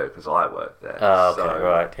job there because I worked there. Oh, okay,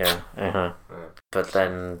 right, yeah. Uh-huh. Yeah. But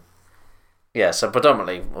then, so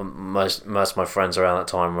predominantly most of my friends around that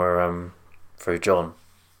time were through John.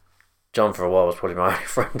 John for a while was probably my only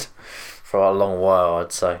friend for a long while,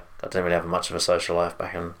 I'd say. I didn't really have much of a social life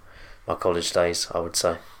back in my college days, I would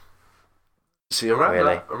say. See,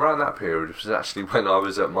 around that period was actually when I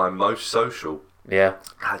was at my most social. Yeah.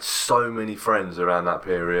 I had so many friends around that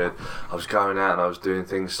period. I was going out and I was doing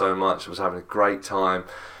things so much. I was having a great time.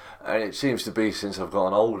 And it seems to be since I've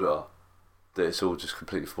gotten older that it's all just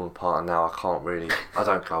completely fallen apart. And now I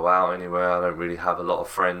don't go out anywhere. I don't really have a lot of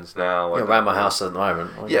friends now. You're around my house at the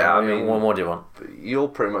moment. What more do you want? You're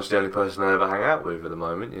pretty much the only person I ever hang out with at the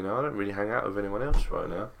moment. You know, I don't really hang out with anyone else right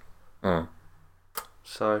now. Mm.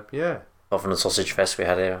 So, yeah. Off on the sausage fest we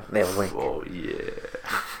had here the other week. Oh, yeah.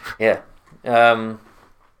 Yeah.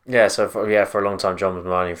 So for a long time John was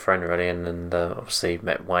my only friend really, and obviously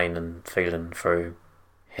met Wayne and Phelan through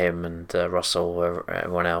him and Russell,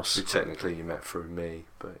 everyone else. Technically you met through me,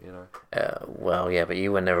 but you know. But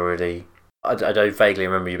you were never really. I do vaguely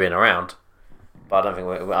remember you being around, but I don't think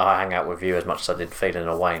I hang out with you as much as I did Phelan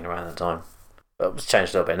or Wayne around that time. But it's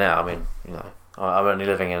changed a little bit now. I mean, you know, I'm only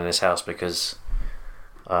living in this house because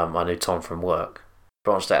I knew Tom from work.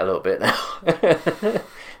 Branched out a little bit now.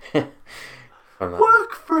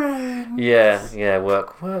 Work friends. Yeah,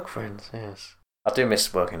 work friends. Yes, I do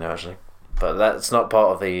miss working there actually, but that's not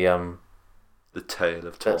part of the tale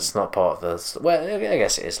of Tom. That's not part of the. Well, I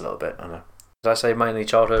guess it is a little bit. I know. Did I say mainly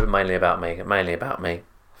childhood? Mainly about me. Mainly about me.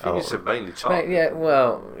 I think you said mainly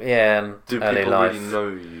childhood. And do early people life. really know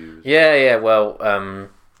you? Yeah. Well,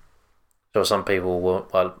 sure. Some people will.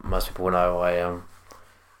 Well, most people will know.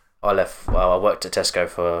 I left. Well, I worked at Tesco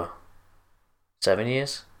for 7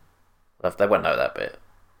 years. They won't know that bit,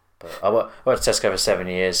 but I worked at Tesco for 7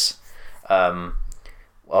 years. I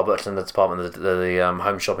worked in the department, the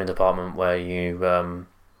home shopping department, where you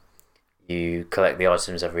collect the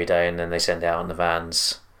items every day and then they send it out in the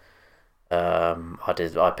vans. I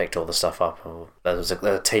picked all the stuff up. There was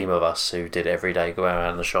a team of us who did every day, go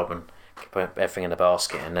around the shop and put everything in a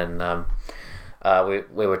basket, and then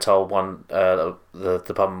we were told the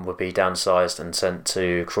department would be downsized and sent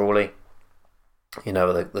to Crawley. You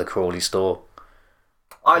know, the Crawley store.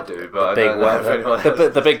 I do, but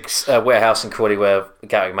the big warehouse in Crawley where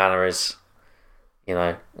Gatwick Manor is. You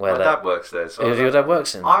know, where my dad works there. So your dad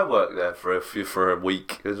works in. I worked there for a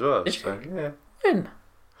week as well. Yeah. When?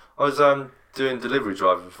 I was doing delivery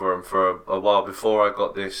driving for him for a while before I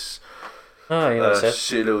got this. Oh, you know,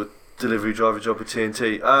 shitty little delivery driver job with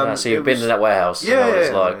TNT. So you've been in that warehouse.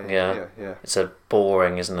 Yeah. It's a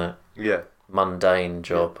boring, isn't it? Yeah. Mundane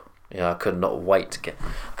job. Yeah, I could not wait to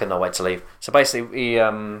leave. So basically, we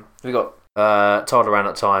got told around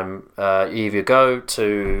that time. You either go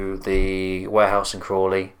to the warehouse in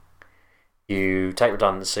Crawley, you take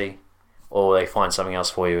redundancy, or they find something else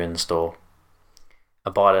for you in the store.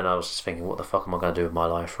 And by then, I was just thinking, what the fuck am I going to do with my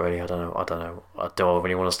life? Really, I don't know. Do I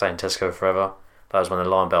really want to stay in Tesco forever? That was when the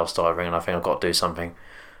alarm bell started ringing. I think I've got to do something,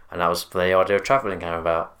 and that was the idea of travelling came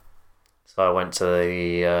about. So I went to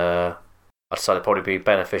the. I decided it'd probably be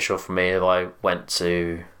beneficial for me if I went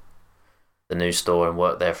to the new store and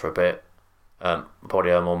worked there for a bit.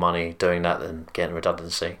 Probably earn more money doing that than getting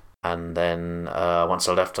redundancy. And then once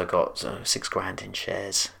I left, I got $6,000 in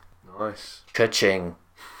shares. Nice. Ka-ching.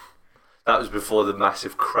 That was before the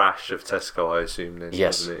massive crash of Tesco, I assume. Then,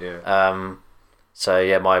 yes. Wasn't it? Yeah.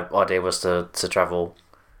 So my idea was to travel.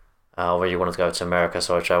 I really wanted to go to America,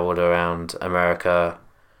 so I travelled around America,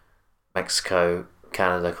 Mexico,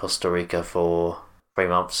 Canada, Costa Rica for 3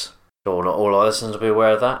 months. All our listeners will be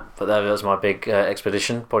aware of that, but that was my big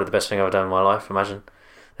expedition. Probably the best thing I've ever done in my life, imagine.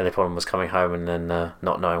 The only problem was coming home and then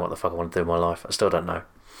not knowing what the fuck I want to do in my life. I still don't know.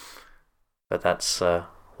 But that's why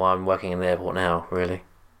I'm working in the airport now, really.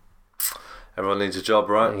 Everyone needs a job,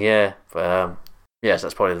 right? Yeah, but yes,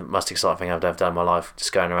 that's probably the most exciting thing I've ever done in my life.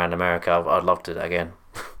 Just going around America, I'd love to do that again.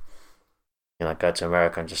 Go to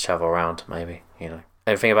America and just travel around, maybe,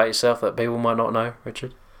 Anything about yourself that people might not know,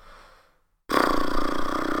 Richard?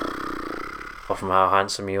 Apart from how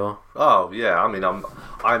handsome you are. Oh yeah, I mean I'm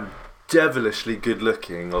devilishly good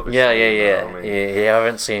looking, obviously. Yeah. I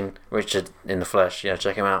haven't seen Richard in the flesh. Yeah,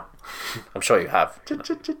 check him out. I'm sure you have. Check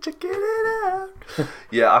it out.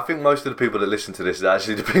 Yeah, I think most of the people that listen to this are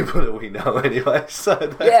actually the people that we know anyway. So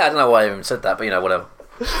yeah, I don't know why I even said that, but whatever.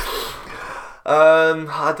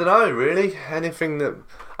 I don't know really. Anything that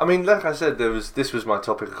I mean, like I said, this was my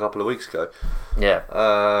topic a couple of weeks ago. Yeah.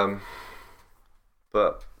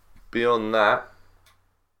 But beyond that,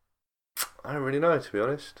 I don't really know, to be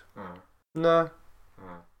honest. No.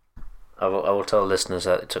 I will tell listeners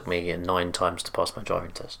that it took me 9 times to pass my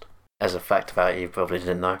driving test. As a fact about it, you probably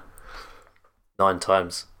didn't know. 9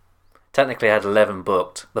 times. Technically, I had 11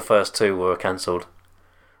 booked. The first 2 were cancelled.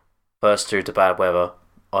 First due to bad weather,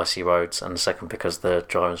 icy roads, and the second because the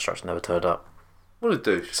driving instructor never turned up. What a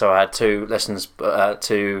douche. So I had 2 lessons,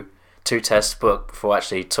 two tests booked before I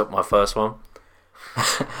actually took my first one.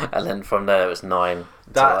 And then from there it was 9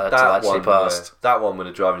 until I actually passed. That one when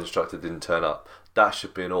the driving instructor didn't turn up, that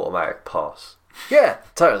should be an automatic pass. Yeah,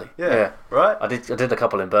 totally. Yeah. Right? I did a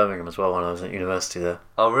couple in Birmingham as well when I was at university there.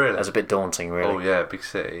 Oh, really? It was a bit daunting, really. Oh, yeah, big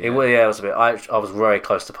city. Yeah. It was a bit. I was very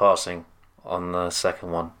close to passing on the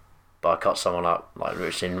second one, but I cut someone up right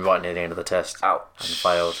near the end of the test. Ouch. And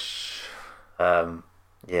failed. So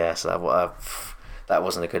that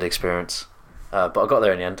wasn't a good experience. But I got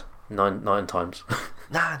there in the end. 9 times.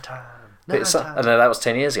 9 times. And that was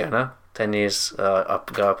 10 years ago now. 10 years ago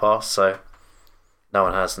I passed, so no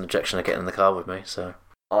one has an objection to getting in the car with me. So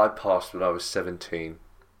I passed when I was 17.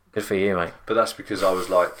 Good for you, mate. But that's because I was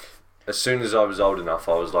like, as soon as I was old enough,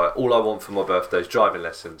 I was like, all I want for my birthday is driving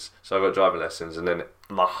lessons. So I got driving lessons, and then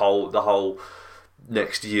the whole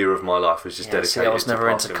next year of my life was just dedicated. See, I was never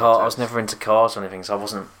into cars. I was never into cars or anything, so I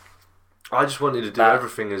wasn't. I just wanted to do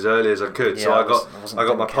everything as early as I could. Yeah, so I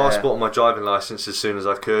got my passport and my driving license as soon as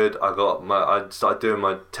I could. I started doing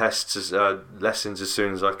my tests lessons as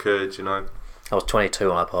soon as I could. You know. I was 22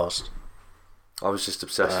 when I passed. I was just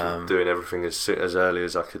obsessed with doing everything as early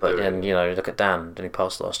as I could. But then look at Dan. Didn't he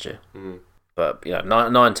pass last year? Mm. But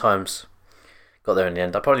 9 times got there in the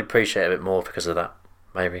end. I probably appreciate it a bit more because of that.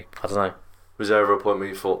 Maybe, I don't know. Was there ever a point where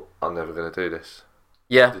you thought, I'm never going to do this?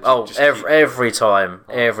 Yeah. Every time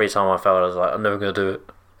I failed, I was like, I'm never going to do it.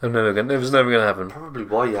 It was never going to happen. Probably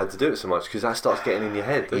why you had to do it so much, because that starts getting in your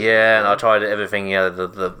head. Yeah, and I tried everything.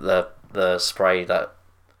 The spray that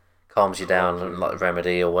calms you down, and like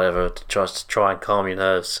remedy or whatever, to try and calm your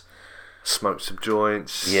nerves. Smoked some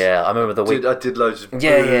joints. Yeah, I remember the week. I did loads of booze.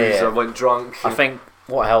 Yeah. I went drunk. I think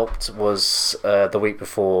what helped was the week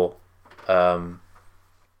before. I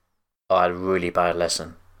had a really bad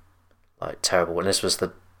lesson, like terrible, and this was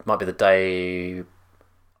might be the day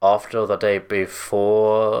after or the day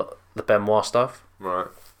before the Benoit stuff. Right.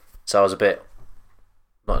 So I was a bit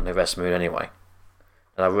not in the best mood anyway,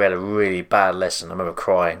 and I had a really bad lesson. I remember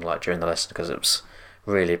crying like during the lesson because it was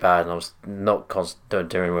really bad, and I was not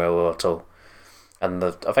doing well at all. And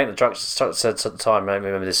I think the drug said at the time, maybe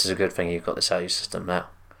this is a good thing you've got this out of your system now.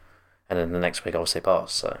 And then the next week I obviously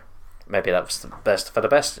passed, so maybe that was the best for the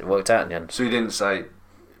best. It worked out in the end. So you didn't say,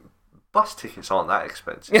 bus tickets aren't that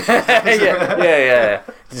expensive. yeah.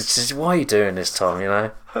 Just, why are you doing this, Tom, you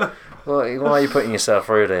know? Why are you putting yourself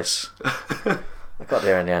through this? I got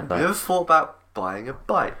there in the end, though. You ever thought about buying a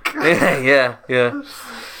bike? Yeah.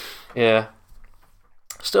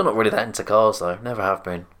 Still not really that into cars, though. Never have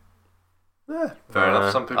been. Yeah, fair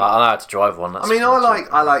enough. Some people. I know how to drive one. I don't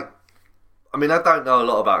know a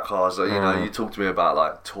lot about cars. You know, you talk to me about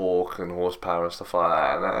like torque and horsepower and stuff like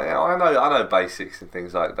that, and I know basics and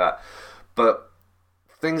things like that. But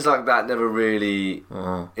things like that never really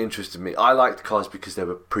interested me. I liked cars because they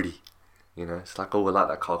were pretty. You know, it's like, I like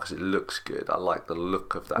that car because it looks good. I like the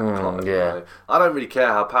look of that car. Yeah. You know? I don't really care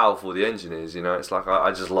how powerful the engine is. You know, it's like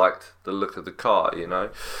I just liked the look of the car. You know.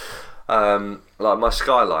 Like my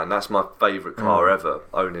Skyline, that's my favourite car ever,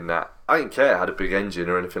 owning that. I didn't care it had a big engine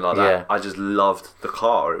or anything like that. Yeah. I just loved the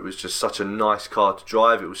car. It was just such a nice car to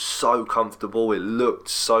drive. It was so comfortable. It looked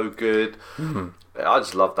so good. I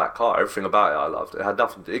just loved that car. Everything about it I loved. It had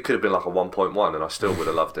nothing. It could have been like a 1.1 and I still would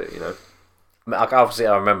have loved it, you know. Obviously,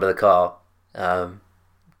 I remember the car. I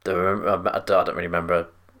don't really remember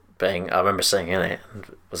I remember sitting in it.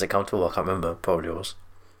 Was it comfortable? I can't remember. Probably was.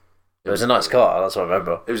 It was a nice car, that's what I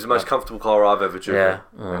remember. It was the most comfortable car I've ever driven.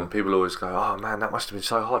 Yeah. And people always go, oh man, that must have been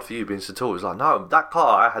so hard for you being so tall. It was like, no, that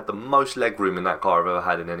car, I had the most leg room in that car I've ever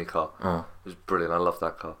had in any car. It was brilliant, I love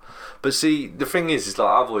that car. But see, the thing is like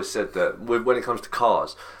I've always said that when it comes to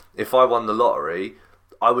cars, if I won the lottery,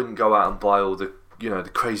 I wouldn't go out and buy all the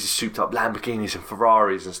crazy souped up Lamborghinis and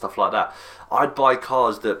Ferraris and stuff like that. I'd buy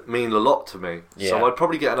cars that mean a lot to me. Yeah. So I'd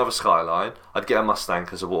probably get another Skyline. I'd get a Mustang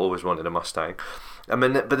because I've always wanted a Mustang.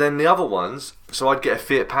 But then the other ones, so I'd get a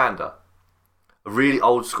Fiat Panda, a really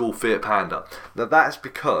old school Fiat Panda. Now that's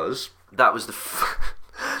because that was the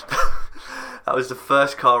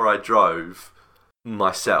first car I drove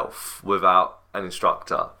myself without an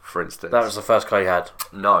instructor, for instance. That was the first car you had?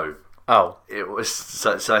 No. Oh. It was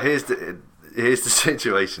so here's the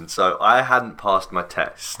situation. So I hadn't passed my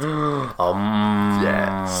test.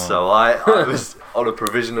 Yeah. So I was on a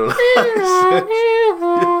provisional license.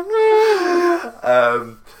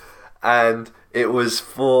 And it was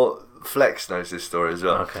for Flex knows this story as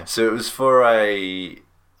well. Okay. So it was for a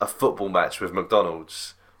football match with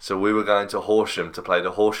McDonald's. So we were going to Horsham to play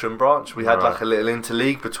the Horsham branch. We had like a little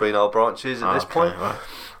interleague between our branches at this point. Right.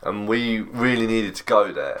 And we really needed to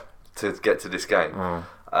go there to get to this game.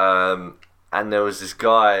 And there was this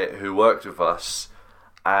guy who worked with us,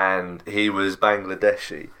 and he was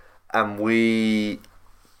Bangladeshi, and we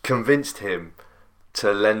convinced him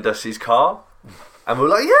to lend us his car. And we were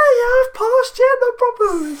like, I've passed, no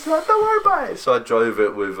problem. It's like, don't worry about it. So I drove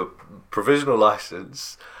it with a provisional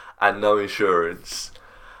license and no insurance.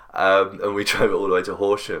 And we drove it all the way to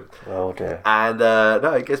Horsham. Oh dear. And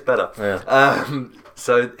no, it gets better. Yeah.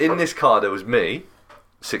 So in this car there was me,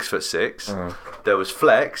 6'6". There was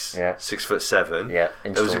Flex, 6'7". Yeah.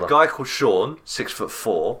 There was a guy called Sean,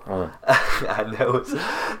 6'4". And there was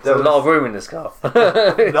a lot of room in this car.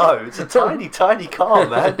 No, it's a tiny car,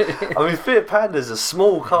 man. I mean, Fiat Pandas are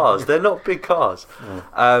small cars; they're not big cars.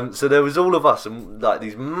 So there was all of us and like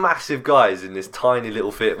these massive guys in this tiny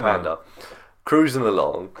little Fiat Panda, cruising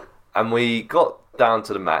along, and we got down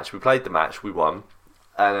to the match. We played the match, we won.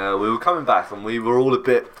 And we were coming back, and we were all a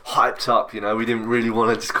bit hyped up. You know, we didn't really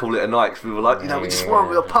want to just call it a night because we were like, we just won,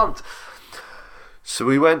 we were pumped. So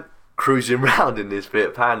we went cruising around in this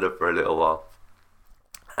Fiat Panda for a little while,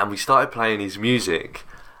 and we started playing his music,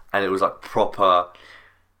 and it was like proper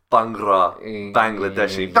Bhangra,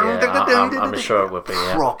 Bangladeshi. I'm sure it would be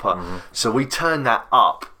proper. So we turned that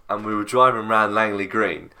up, and we were driving around Langley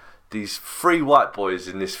Green. These three white boys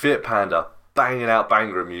in this Fiat Panda, banging out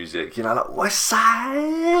Bhangra music, like West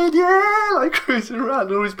Side, like cruising around,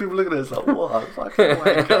 and all these people looking at us like, what? Fucking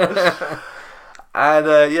wanker. And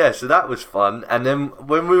so that was fun. And then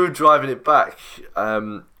when we were driving it back, I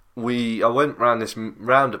went round this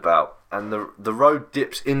roundabout, and the road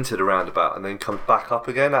dips into the roundabout and then comes back up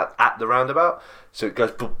again at the roundabout, so it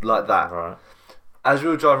goes boop, like that. Right. As we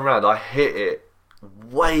were driving around, I hit it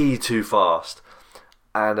way too fast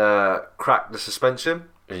and cracked the suspension.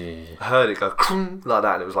 I heard it go like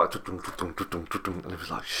that, and it was like, and it was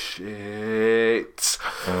like, shit.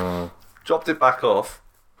 Dropped it back off,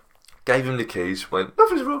 gave him the keys, went,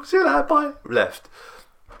 nothing's wrong, see you later, bye. Left.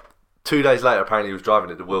 2 days later, apparently he was driving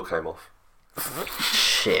it, the wheel came off.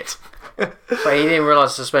 Shit. But he didn't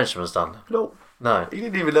realise the suspension was done? No. He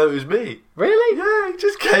didn't even know it was me. Really? Yeah, he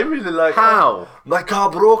just came in and like... How? My car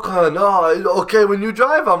broken. Oh, okay, when you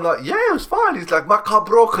drive? I'm like, yeah, it was fine. He's like, my car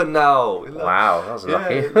broken now. Like, wow, that was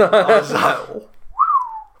lucky. I was like,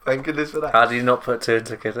 thank goodness for that. How did he not put two and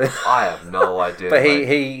together? I have no idea. But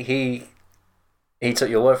he took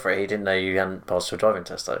your word for it. He didn't know you hadn't passed your driving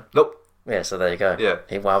test, though. Nope. Yeah, so there you go. Yeah.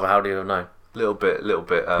 How do you know? Little bit,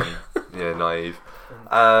 naive.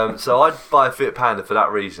 So I'd buy a Fiat Panda for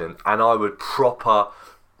that reason, and I would proper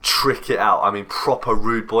trick it out. I mean, proper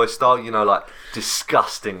rude boy style, like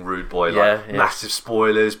disgusting rude boy, massive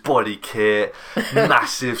spoilers, body kit,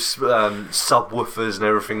 massive subwoofers and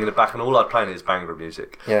everything in the back, and all I'd play is Bhangra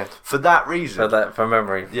music. Yeah. For that reason. From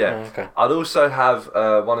memory. Yeah. Okay. I'd also have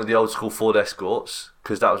one of the old school Ford Escorts,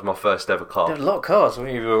 because that was my first ever car. You had a lot of cars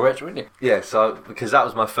when you were rich, wouldn't you? Yeah, so because that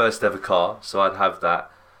was my first ever car, so I'd have that.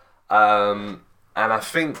 And I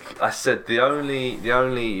think I said the only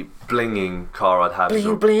blinging car I'd have.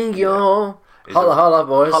 Bling bling yo, holla holla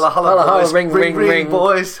boys, holla boys. ring ring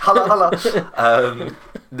boys, holla holla.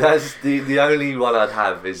 That's the only one I'd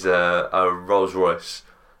have is a Rolls Royce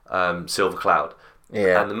Silver Cloud.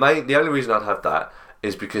 Yeah. And the only reason I'd have that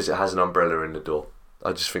is because it has an umbrella in the door.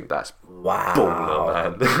 I just think that's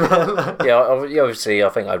baller, man. Yeah, obviously I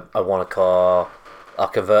think I want a car, a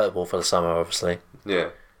convertible for the summer, obviously. Yeah.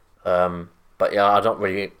 But yeah, I don't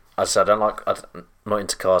really. I said I'm not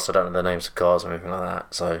into cars, so I don't know the names of cars or anything like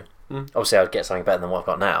that. So obviously, I'd get something better than what I've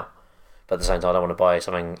got now. But at the same time, I don't want to buy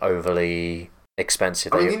something overly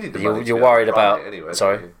expensive. I mean, you need the money you're worried about. Anyway,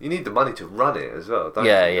 sorry, you need the money to run it as well. Don't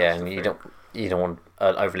you? Yeah, and you don't want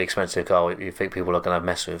an overly expensive car you think people are going to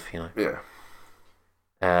mess with. Yeah.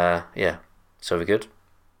 Yeah. So we good?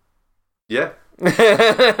 Yeah.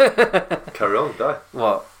 Carry on, die.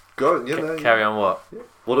 What? Go. Carry on. What? Yeah.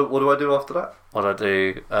 What do I do after that? What do I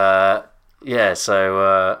do? Yeah.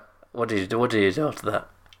 So what do you do? What do you do after that?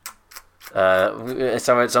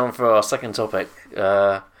 So it's on for our second topic.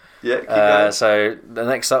 Yeah. Keep going. So the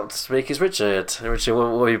next up to speak is Richard. Richard,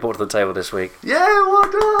 what have you brought to the table this week? Yeah.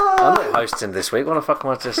 What? I'm not hosting this week. What the fuck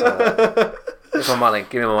am I just? Here's my money.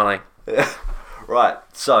 Give me my money. Right.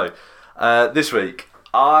 So this week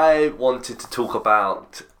I wanted to talk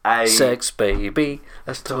about Sex, baby.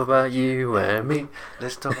 Let's talk about you and me.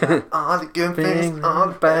 Let's talk about all the good things, all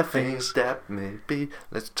the bad things that may be.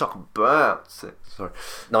 Let's talk about sex. Sorry.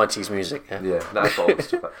 90s music, yeah. Yeah, that's what I was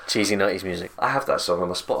talking about. Cheesy 90s music. I have that song on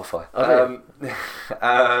my Spotify.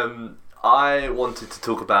 Oh, I wanted to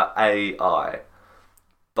talk about AI,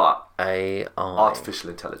 but AI. artificial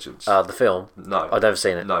intelligence. The film? No. I've never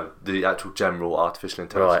seen it. No, the actual general artificial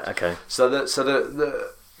intelligence. Right, okay. So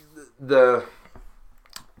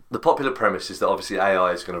the popular premise is that obviously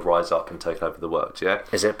AI is going to rise up and take over the world, yeah?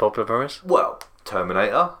 Is it a popular premise? Well,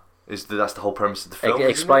 Terminator, that's the whole premise of the film.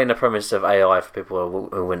 Explain the premise of AI for people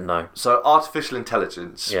who wouldn't know. So artificial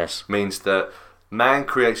intelligence Yes. means that man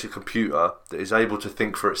creates a computer that is able to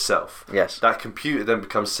think for itself. Yes. That computer then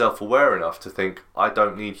becomes self-aware enough to think, I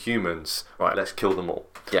don't need humans, Right. let's kill them all.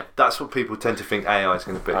 Yeah. That's what people tend to think AI is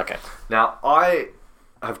going to be. Okay. Now, I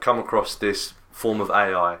have come across this form of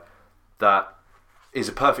AI that is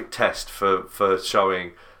a perfect test for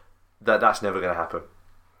showing that that's never going to happen.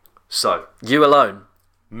 So, You alone?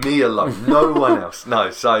 me alone, no one else. No,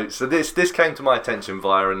 so this came to my attention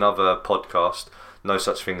via another podcast, No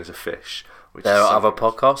Such Thing as a Fish. Which There is are other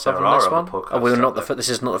something- podcasts there other are than this other one? podcasts Oh, we're not out there. this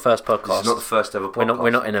is not the first podcast. This is not the first ever podcast. We're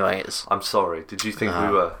not innovators. I'm sorry. Did you think we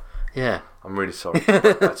No. were? Yeah. I'm really sorry to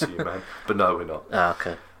break that to you, man. But no, we're not. Ah,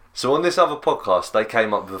 okay. So on this other podcast, they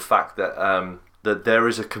came up with the fact that that there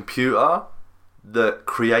is a computer that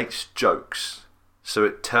creates jokes. So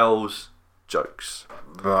it tells jokes.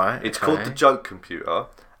 Right. It's called the Joke Computer,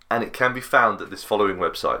 and it can be found at this following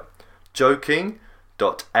website: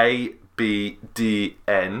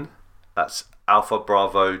 joking.abdn. That's Alpha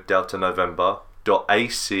Bravo Delta November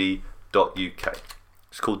 .ac.uk.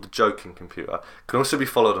 It's called the Joking Computer. It can also be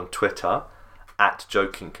followed on Twitter at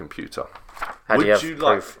Joking Computer. How do you have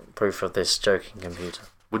like? proof of this joking computer?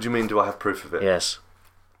 What do you mean? Do I have proof of it? Yes.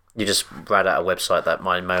 You just read out a website that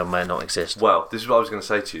may or may not exist. Well, this is what I was going to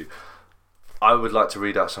say to you. I would like to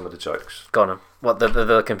read out some of the jokes. Go on. Then. What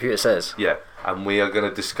the computer says? Yeah, and we are going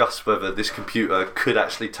to discuss whether this computer could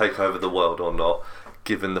actually take over the world or not,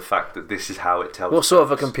 given the fact that this is how it tells. What sort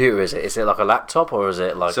of a computer is it? Is it like a laptop or is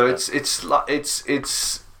it like? So it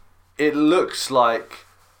looks like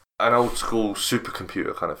an old school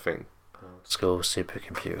supercomputer kind of thing. School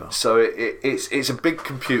supercomputer. So it's a big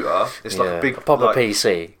computer. It's like a big proper like,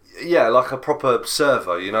 PC. Yeah, like a proper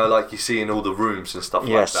server. You know, like you see in all the rooms and stuff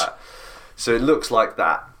Yes. like that. So it looks like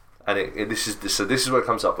that, and this is what it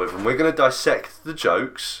comes up with, and we're going to dissect the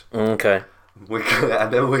jokes. Okay.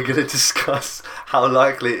 And then we're going to discuss how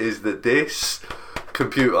likely it is that this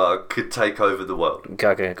computer could take over the world.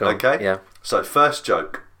 Okay. Go on. Okay? Yeah. So, first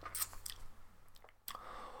joke.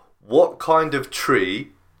 What kind of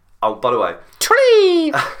tree... Oh, by the way,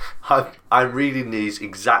 Tree! I'm reading these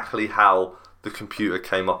exactly how the computer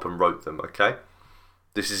came up and wrote them, okay?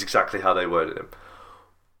 This is exactly how they worded them.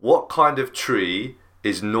 What kind of tree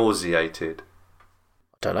is nauseated?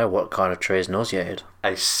 I don't know what kind of tree is nauseated.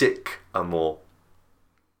 A sycamore.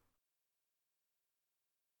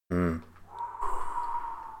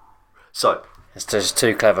 So... It's just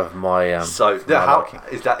too clever for my how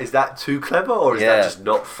is that too clever, or is that just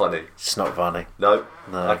not funny? It's not funny. No.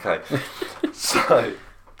 No. Okay. So,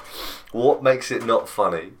 what makes it not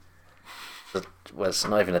funny? Well, it's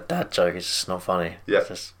not even a dad joke. It's just not funny. Yeah. It's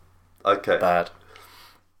just Okay. bad.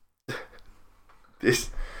 This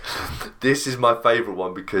is my favourite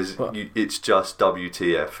one because it's just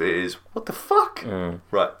WTF. It is what the fuck?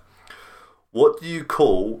 Right. What do you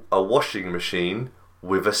call a washing machine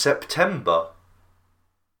with a September?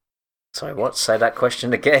 Sorry, what? Say that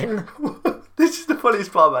question again. This is the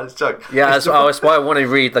funniest part about this joke. Yeah, that's why I want to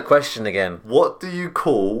read the question again. What do you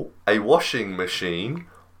call a washing machine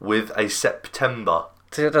with a September?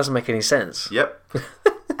 It doesn't make any sense. Yep.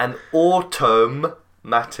 An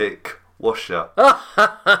automatic washer.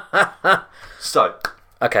 So.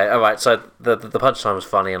 Okay, alright, so the punchline was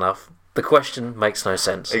funny enough. The question makes no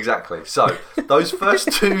sense. Exactly. So, those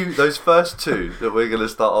first two that we're going to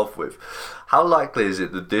start off with, how likely is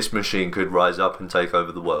it that this machine could rise up and take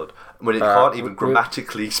over the world when it can't even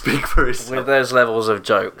grammatically speak for itself? With those levels of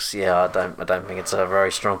jokes, yeah, I don't think it's a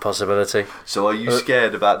very strong possibility. So, are you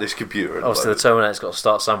scared about this computer? Obviously, the Terminator's got to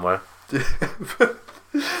start somewhere.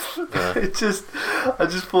 I just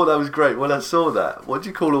thought that was great when I saw that. What do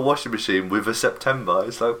you call a washing machine with a September?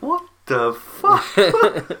 It's like, what the fuck?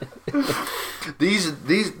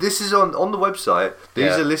 This is on the website.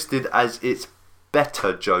 These are listed as its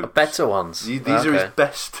better jokes. Better ones. These are his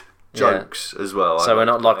best jokes as well. So we're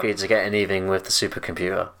not likely to get anything with the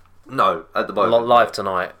supercomputer. No, at the moment. Live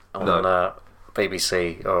tonight on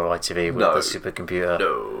BBC or ITV with No. the supercomputer.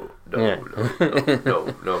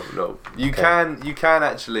 No. You can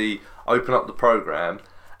actually open up the program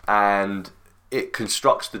and it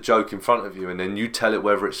constructs the joke in front of you, and then you tell it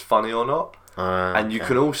whether it's funny or not. And you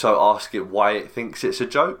can also ask it why it thinks it's a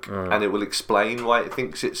joke, and it will explain why it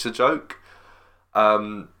thinks it's a joke.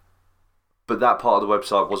 But that part of the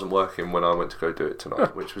website wasn't working when I went to go do it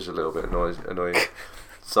tonight, which was a little bit annoying.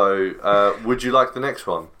 So, would you like the next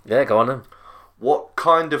one? Yeah, go on then. What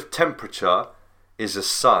kind of temperature is a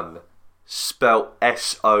sun, spelt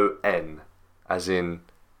S-O-N, as in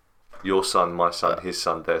your son, my son, his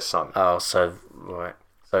son, their son? Oh, so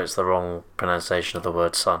it's the wrong pronunciation of the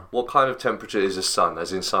word sun. What kind of temperature is a sun,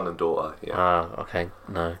 as in son and daughter? Yeah. Okay,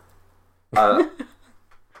 no.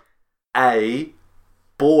 A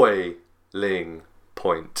boiling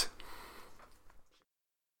point.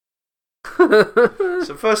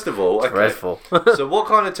 So first of all, okay. Dreadful. So what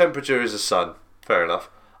kind of temperature is a sun? Fair enough.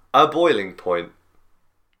 A boiling point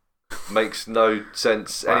makes no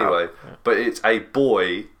sense anyway. But it's a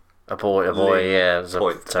boy. A boy, yeah.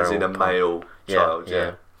 Point, as in a male child.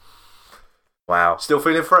 Yeah. Wow. Still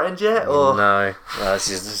feeling threatened yet? Or? No, this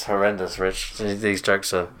is horrendous, Rich. These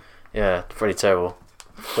jokes are, pretty terrible.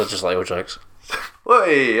 They're just like your jokes.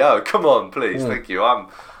 Oh, come on, please. Thank you. I'm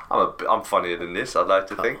funnier than this, I'd like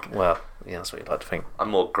to think. Well, yeah, that's what you'd like to think.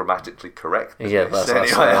 I'm more grammatically correct than Yeah, this.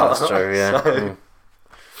 that's true, yeah. So,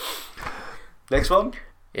 next one?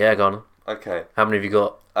 Yeah, go on. Okay. How many have you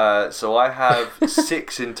got? So I have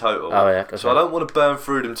 6 in total. Oh, yeah. Okay. So I don't want to burn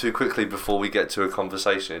through them too quickly before we get to a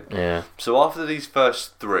conversation. Yeah. So after these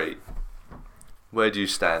first 3, where do you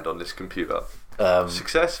stand on this computer?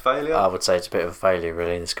 Success, failure? I would say it's a bit of a failure,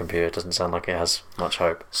 really. This computer doesn't sound like it has much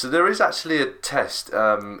hope. So there is actually a test.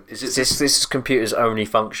 This is computer's only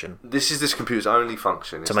function? This is this computer's only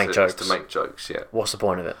function. To make jokes? To make jokes, yeah. What's the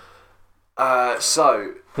point of it?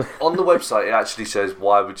 So, on the website it actually says,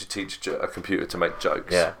 why would you teach a computer to make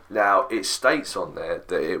jokes? Yeah. Now, it states on there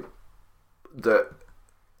that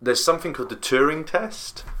there's something called the Turing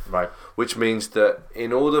test. Right. Which means that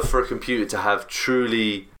in order for a computer to have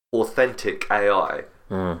truly authentic AI,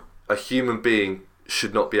 a human being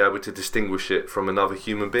should not be able to distinguish it from another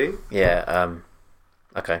human being. Yeah,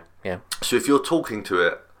 okay, yeah. So if you're talking to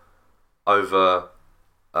it over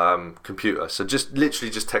computer, so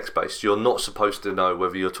literally just text-based, you're not supposed to know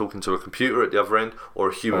whether you're talking to a computer at the other end or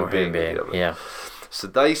a human being at the other end. Yeah. So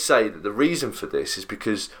they say that the reason for this is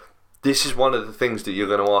because this is one of the things that you're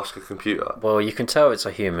going to ask a computer. Well, you can tell it's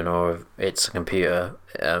a human or it's a computer,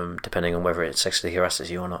 depending on whether it sexually harasses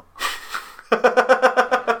you or not.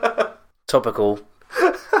 Topical.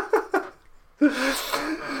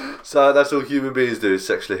 So that's all human beings do, is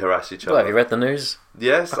sexually harass each other. Well, have you read the news?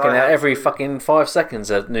 Yes. Every fucking 5 seconds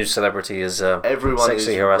a news celebrity is everyone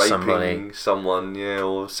sexually is harassed raping somebody. someone,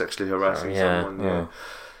 or sexually harassing someone,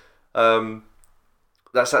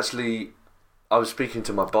 That's actually... I was speaking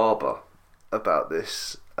to my barber about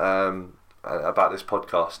this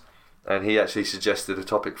podcast, and he actually suggested a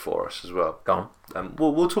topic for us as well. Go on.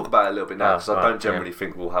 We'll talk about it a little bit now, because I don't generally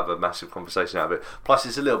think we'll have a massive conversation out of it. Plus,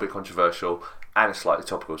 it's a little bit controversial and it's slightly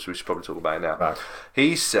topical, so we should probably talk about it now. Right.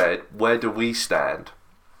 He said, where do we stand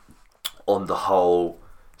on the whole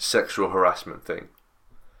sexual harassment thing?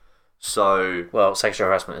 So... Well, sexual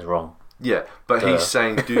harassment is wrong. Yeah, but he's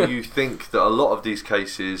saying, do you think that a lot of these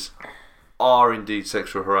cases are indeed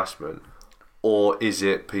sexual harassment, or is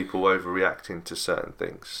it people overreacting to certain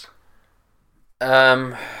things?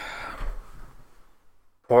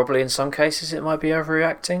 Probably in some cases it might be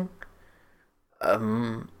overreacting.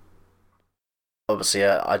 Obviously,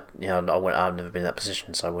 I've never been in that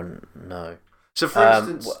position, so I wouldn't know. So, for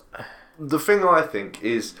instance, the thing I think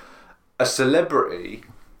is a celebrity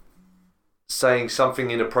saying something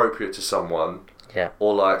inappropriate to someone. Yeah.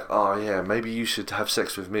 Or like, oh yeah, maybe you should have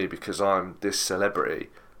sex with me because I'm this celebrity.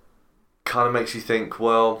 Kind of makes you think,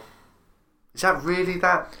 well, is that really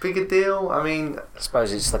that big a deal? I mean... I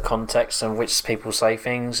suppose it's the context in which people say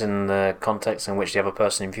things and the context in which the other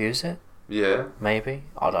person views it. Yeah. Maybe.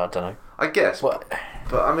 I don't know. I guess. But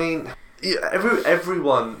I mean,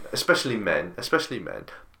 everyone, especially men,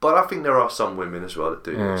 but I think there are some women as well that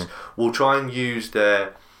do this, will try and use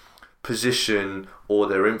their position or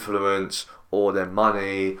their influence or their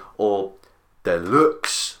money or their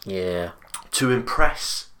looks to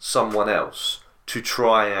impress someone else, to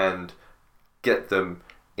try and get them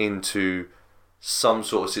into some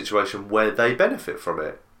sort of situation where they benefit from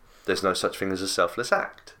it. There's no such thing as a selfless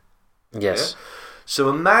act. Yes. Yeah? So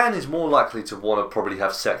a man is more likely to want to probably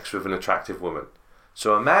have sex with an attractive woman.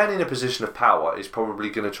 So a man in a position of power is probably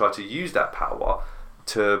going to try to use that power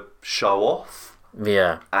to show off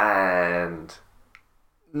Yeah. And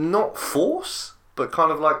not force, but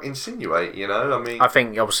kind of like insinuate, you know? I mean, I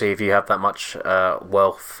think obviously if you have that much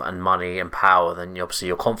wealth and money and power, then obviously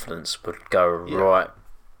your confidence would go right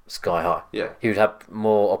sky high. Yeah. You'd have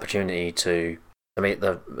more opportunity to meet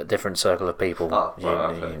the different circle of people.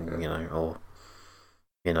 You know,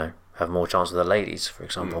 or have more chance with the ladies, for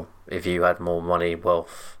example. If you had more money,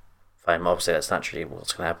 wealth, fame, obviously that's naturally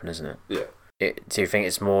what's going to happen, isn't it? Yeah. Do you think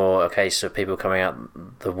it's more a case of people coming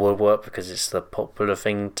out the woodwork because it's the popular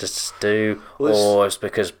thing to do, or it's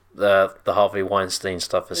because the Harvey Weinstein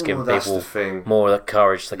stuff has given people more of the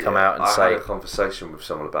courage to come out and say? I had a conversation with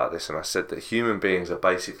someone about this, and I said that human beings are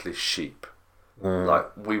basically sheep. Like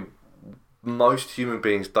most human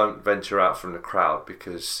beings don't venture out from the crowd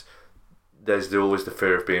because there's always the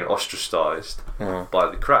fear of being ostracised by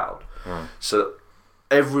the crowd. So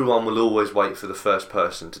everyone will always wait for the first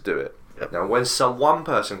person to do it. Yep. Now, when one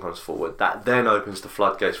person comes forward, that then opens the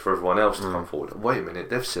floodgates for everyone else to come forward. Wait a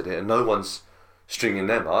minute, they've said it, and no one's stringing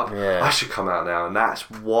them up. Yeah. I should come out now, and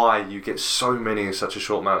that's why you get so many in such a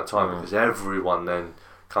short amount of time, because everyone then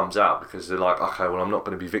comes out because they're like, okay, well, I'm not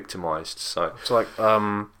going to be victimised. So it's like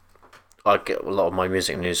I get a lot of my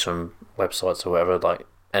music news from websites or whatever. Like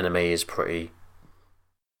Enemy is pretty.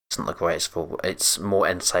 It's not the greatest for. It's more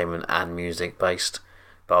entertainment and music based.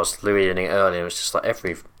 But I was reading it earlier. It's just like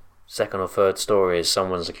every second or third story is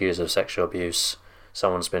someone's accused of sexual abuse.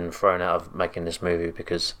 Someone's been thrown out of making this movie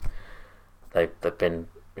because they've been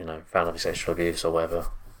found of sexual abuse or whatever.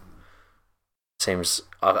 Seems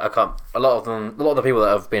I can't. A lot of the people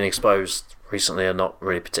that have been exposed recently are not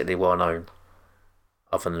really particularly well known,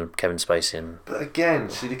 other than Kevin Spacey. But again,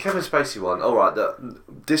 see the Kevin Spacey one. All right,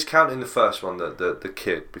 discounting the first one, the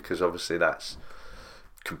kid, because obviously that's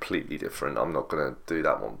completely different. I'm not going to do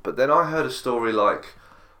that one. But then I heard a story like,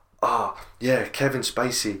 Kevin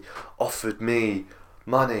Spacey offered me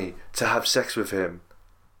money to have sex with him.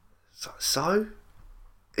 So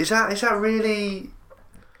is that really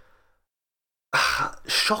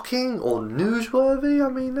shocking or newsworthy? I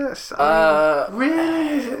mean,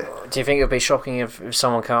 really. Do you think it would be shocking if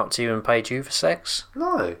someone came up to you and paid you for sex?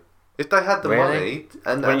 No, if they had the money,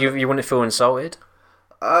 and you wouldn't feel insulted.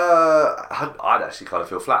 I'd actually kind of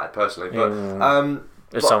feel flattered personally, but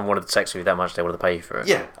if someone wanted sex with you that much, they wanted to pay you for it.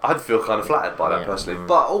 Yeah, I'd feel kind of flattered by that personally.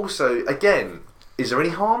 But also, again, is there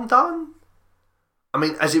any harm done? I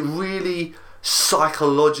mean, has it really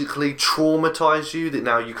psychologically traumatised you that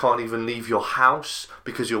now you can't even leave your house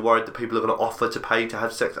because you're worried that people are going to offer to pay to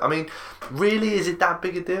have sex? I mean, really, is it that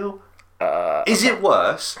big a deal? Is it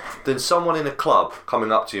worse than someone in a club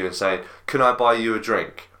coming up to you and saying, "Can I buy you a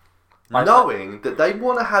drink?" Knowing that they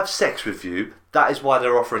want to have sex with you, that is why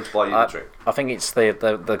they're offering to buy you the drink. I think it's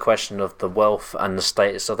the question of the wealth and the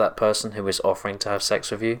status of that person who is offering to have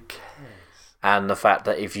sex with you. And the fact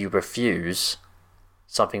that if you refuse,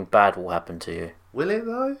 something bad will happen to you. Will it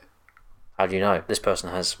though? How do you know? This person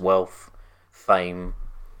has wealth, fame,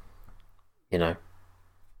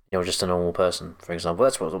 you're just a normal person, for example.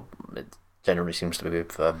 That's what it generally seems to be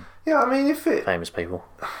with famous people.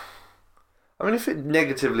 If it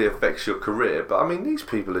negatively affects your career, but these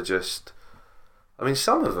people are just...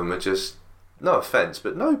 some of them are just, no offence,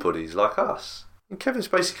 but nobodies like us. And Kevin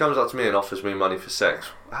Spacey comes up to me and offers me money for sex.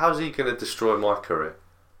 How's he going to destroy my career?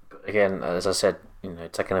 But again, as I said,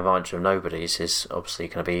 taking advantage of nobodies is obviously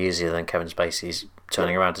going to be easier than Kevin Spacey's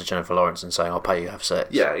turning around to Jennifer Lawrence and saying, "I'll pay you to have sex."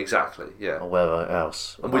 Yeah, exactly. Yeah, or whatever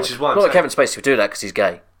else. Which is why not that Kevin Spacey would do that because he's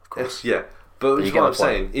gay, of course. Yeah, but which is what I'm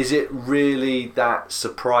saying. Is it really that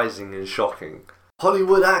surprising and shocking?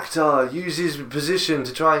 Hollywood actor uses position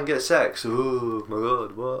to try and get sex. Oh my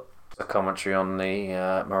god, what? A commentary on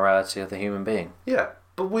the morality of the human being. Yeah,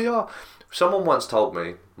 but we are. Someone once told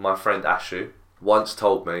me, my friend Ashu once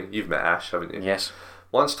told me, you've met Ash, haven't you? Yes.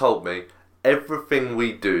 Once told me, everything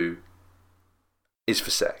we do is for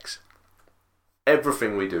sex.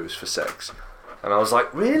 Everything we do is for sex. And I was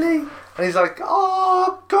like, really? And he's like,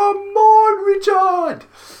 oh, come on, Richard.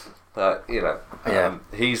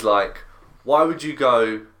 He's like, why would you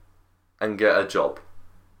go and get a job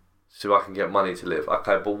so I can get money to live?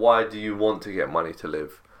 Okay, but why do you want to get money to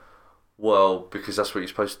live? Well, because that's what you're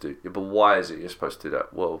supposed to do. Yeah, but why is it you're supposed to do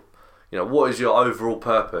that? Well, what is your overall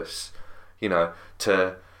purpose?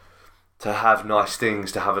 To have nice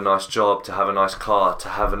things, to have a nice job, to have a nice car, to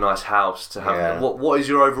have a nice house, to have what is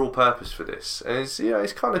your overall purpose for this? And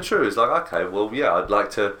it's kind of true. It's like, okay, well, yeah, I'd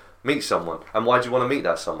like to meet someone. And why do you want to meet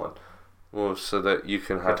that someone? Well, so that you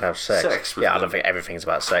can have sex with them. I don't think everything's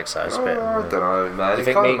about sex. I don't know, man.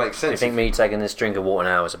 It kind of makes sense. You think me taking this drink of water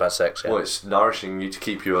now is about sex? Yeah? Well, it's nourishing you to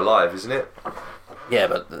keep you alive, isn't it? Yeah,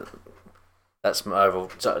 but That's my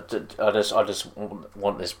overall. So, I just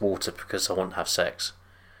want this water because I want to have sex,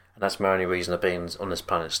 and that's my only reason of being on this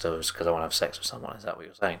planet still is because I want to have sex with someone. Is that what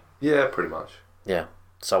you're saying? Yeah, pretty much. Yeah.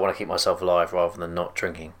 So I want to keep myself alive rather than not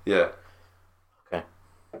drinking. Yeah. Okay.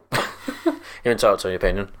 You're entitled to your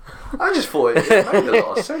opinion. I just thought it made a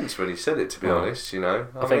lot of sense when he said it. To be honest, you know.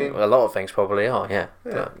 I think a lot of things probably are. Yeah.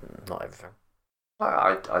 But not everything.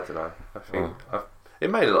 I don't know. I think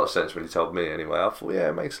it made a lot of sense when he told me. Anyway, I thought, yeah,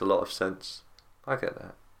 it makes a lot of sense. I get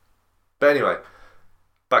that. But anyway,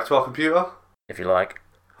 back to our computer. If you like.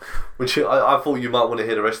 Which I thought you might want to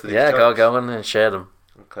hear the rest of these. Yeah, go on and share them.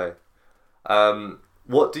 Okay.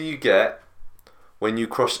 What do you get when you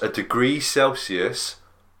cross a degree Celsius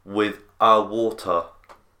with a water?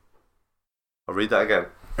 I'll read that again.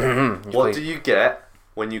 What do you get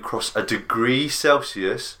when you cross a degree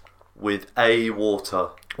Celsius with a water?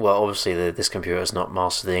 Well, obviously this computer has not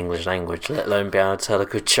mastered the English language, let alone be able to tell a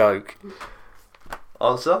good joke.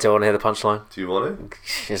 Answer? Do you want to hear the punchline? Do you want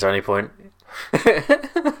to? Is there any point?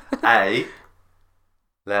 A.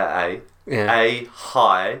 Letter A. Yeah. A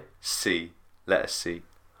high C. Letter C.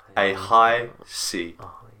 A high C.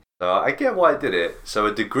 So I get why I did it. So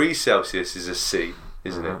a degree Celsius is a C,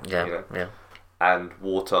 isn't it? Yeah, you know? yeah. And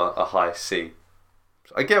water a high C.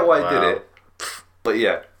 So I get why I did it. But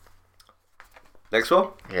yeah. Next one?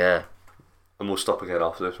 Yeah. And we'll stop again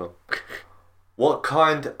after this one. What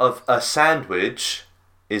kind of a sandwich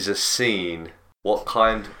is a scene? What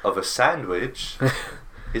kind of a sandwich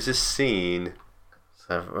is a scene? It's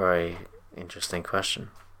a very interesting question.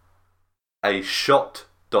 A shot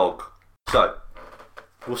dog. So,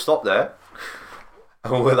 we'll stop there.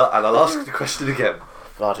 And I'll ask the question again.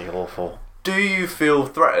 Bloody awful. Do you feel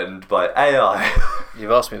threatened by AI?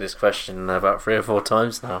 You've asked me this question about 3 or 4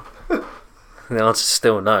 times now. The answer's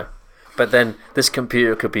still no. But then this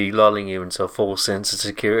computer could be lulling you into a false sense of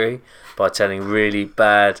security by telling really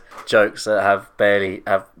bad jokes that have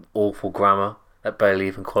awful grammar, that barely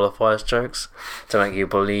even qualify as jokes, to make you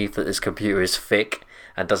believe that this computer is thick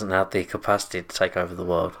and doesn't have the capacity to take over the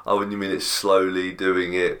world. Oh, and you mean it's slowly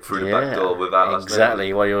doing it through the back door without us?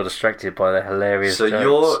 Exactly, while you're distracted by the hilarious jokes. So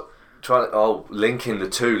you're trying to linking the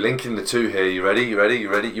two here. You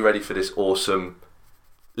ready for this awesome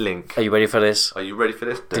link? Are you ready for this? Are you ready for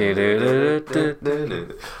this?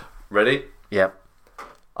 Ready? Yep.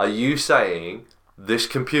 Are you saying this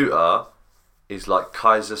computer is like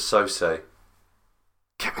Kaiser Sose?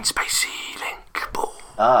 Kevin Spacey link ball.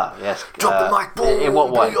 Ah, yes. Drop the mic ball. In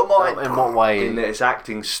what way? Blow your mind. In what way? In that it's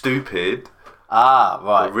acting stupid. Ah,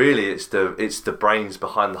 right. But really, it's the brains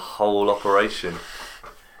behind the whole operation.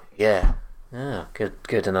 Yeah. Yeah.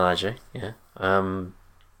 Good analogy. Yeah.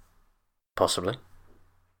 Possibly.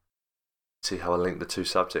 See how I linked the two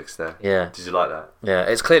subjects there? Yeah. Did you like that? Yeah.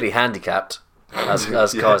 It's clearly handicapped, as Yeah.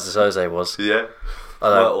 Kaiser Soze was. Yeah.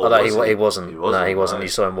 Although he wasn't. He wasn't. No, he wasn't. No. You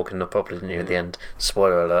saw him walking the property, didn't you, at the end?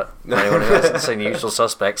 Spoiler alert. Anyone who hasn't seen The Usual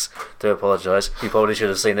Suspects, do apologise. You probably should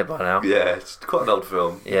have seen it by now. Yeah, it's quite an old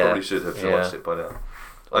film. You Yeah. probably should have watched it by now.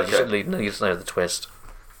 Well, Okay. you should know the twist.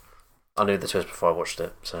 I knew the twist before I watched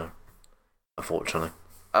it, so unfortunately.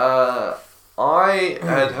 I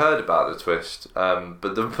had heard about the twist,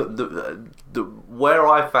 but the where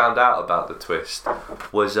I found out about the twist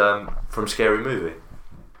was from Scary Movie.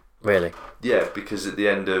 Really? Yeah, because at the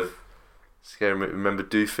end of Scary Movie, remember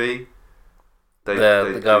Doofy? The guy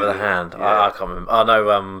with the hand. Yeah. I can't remember. I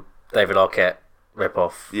know David Arquette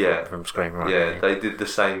rip-off Yeah. from Scream, right? Yeah, they did the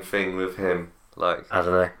same thing with him. Like, How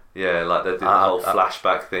do they? yeah, like they did the whole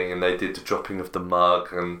flashback thing, and they did the dropping of the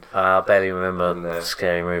mug, and I barely remember And, the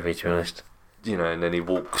Scary Movie, to be honest. you know, and then he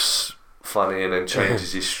walks funny, and then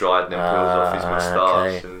changes his stride, and then peels off his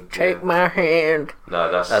moustache. Okay. And Take my hand.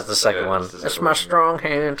 No, that's the second one. That's my strong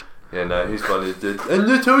hand. Yeah, no, his one is the. And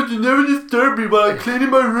I told you never disturb me while I'm cleaning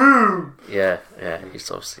my room. Yeah, he's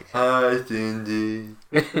obviously. Hi, Cindy.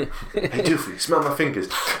 Hey, Doofy, smell my fingers.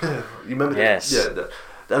 You remember Yes. that? Yeah,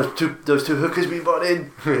 those two hookers we brought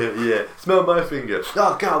in. Yeah, smell my finger.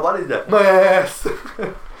 Oh God, what is that? My ass.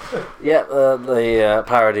 Yeah, the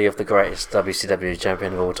parody of the greatest WCW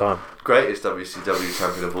champion of all time. Greatest WCW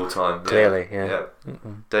champion of all time. Yeah. Clearly, yeah.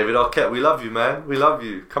 David Arquette, we love you, man. We love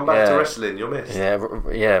you. Come back to Yeah. wrestling. You're missed.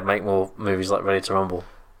 Yeah, make more movies like Ready to Rumble.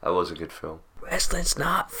 That was a good film. Wrestling's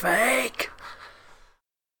not fake.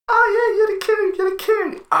 Oh yeah, you're the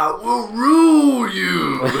king. I will rule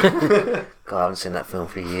you. God, I haven't seen that film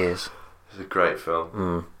for years. It's a great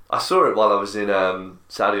film. I saw it while I was in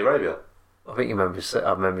Saudi Arabia. I think I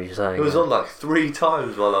remember you saying It was on like 3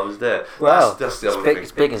 times while I was there. Wow, that's the it's other big, thing.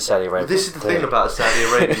 it's big in Saudi Arabia. But this is the thing about Saudi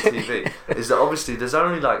Arabian TV is that obviously there's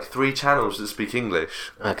only like 3 channels that speak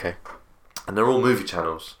English, Okay. and they're all movie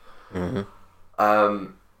channels. Mm-hmm.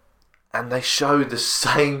 And they show the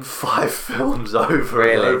same 5 films over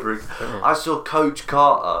and over again. I saw Coach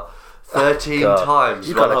Carter 13 times.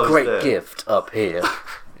 You got a great there. gift up here.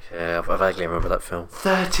 Yeah, I vaguely remember that film.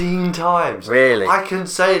 13 times. Really? I can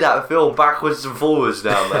say that film backwards and forwards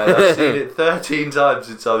now, man. I've seen it 13 times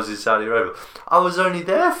since I was in Saudi Arabia. I was only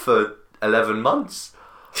there for 11 months.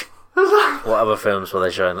 What other films were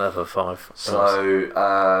they showing? Other 5?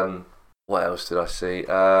 So, what else did I see?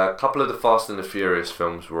 A couple of the Fast and the Furious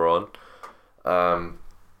films were on,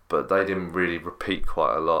 but they didn't really repeat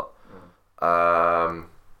quite a lot.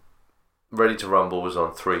 Ready to Rumble was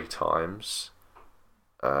on 3 times.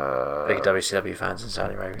 Big WCW fans in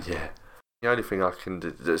Saudi Arabia. Yeah. The only thing I can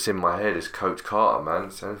do that's in my head is Coach Carter, man.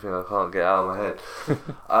 It's the only thing I can't get out of my head.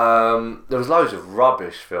 There was loads of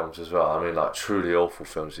rubbish films as well. I mean, like truly awful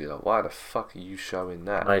films. You're like, why the fuck are you showing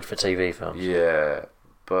that? Made for TV films. Yeah,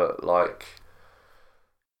 but like,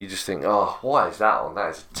 you just think, oh, why is that on?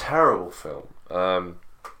 That is a terrible film.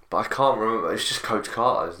 But I can't remember. It's just Coach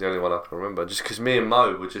Carter is the only one I can remember. Just because me and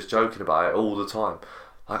Mo were just joking about it all the time.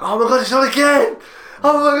 Like, oh my god, it's on again!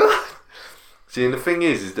 Oh my god! See, and the thing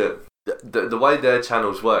is that the way their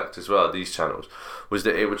channels worked as well, these channels, was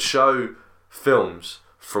that it would show films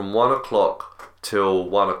from 1 o'clock till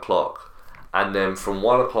 1 o'clock, and then from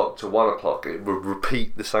 1 o'clock to 1 o'clock it would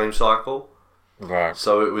repeat the same cycle. Right.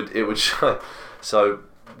 So it would show. So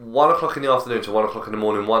 1 o'clock in the afternoon to 1 o'clock in the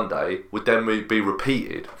morning one day would then be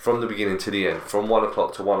repeated from the beginning to the end, from 1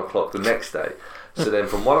 o'clock to 1 o'clock the next day. So then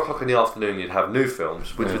from 1 o'clock in the afternoon you'd have new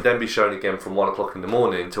films, which would then be shown again from 1 o'clock in the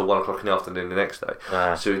morning till 1 o'clock in the afternoon the next day.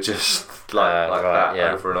 So it just like right,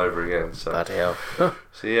 that over and over again. So, bloody hell.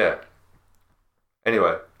 So yeah.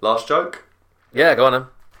 Anyway, last joke? Yeah, go on then.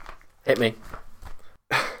 Hit me.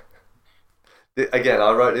 Again,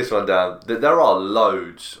 I wrote this one down. There are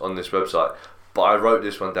loads on this website, but I wrote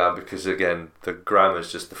this one down because, again, the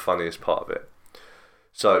grammar's just the funniest part of it.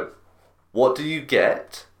 So, what do you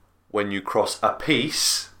get when you cross a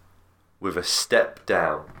piece with a step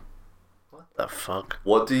down? What the fuck?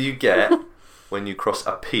 What do you get when you cross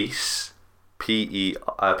a piece, Piece?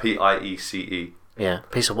 Yeah,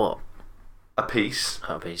 piece of what? A piece.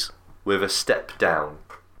 Oh, a piece. With a step down.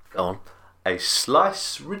 Go on. A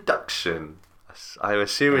slice reduction. I'm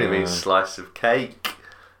assuming it means slice of cake.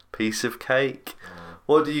 Piece of cake.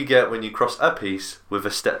 What do you get when you cross a piece with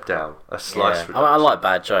a step down? A slice reduction. I like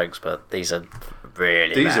bad jokes, but these are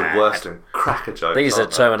really These bad. are worse than cracker jokes. These are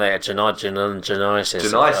aren't they? Terminator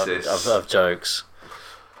Genesis of jokes.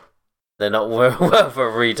 They're not worth a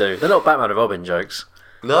redo. They're not Batman and Robin jokes.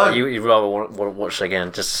 No. You'd rather want to watch it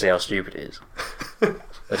again just to see how stupid it is.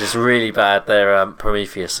 They're just really bad. They're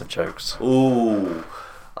Prometheus of jokes. Ooh.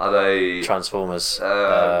 Are they... Transformers.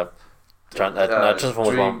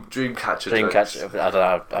 Transformers 1. Dreamcatcher. I don't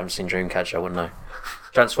know. I haven't seen Dreamcatcher. I wouldn't know.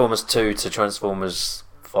 Transformers 2 to Transformers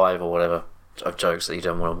 5 or whatever of jokes that you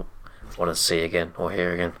don't want to see again or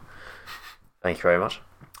hear again. Thank you very much.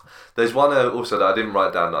 There's one also that I didn't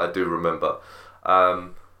write down that I do remember.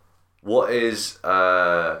 What is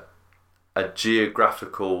a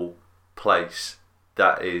geographical place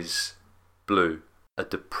that is blue? A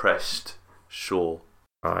depressed shore.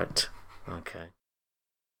 Right. Okay.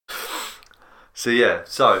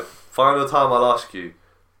 So final time I'll ask you,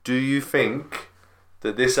 do you think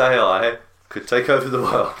that this AI could take over the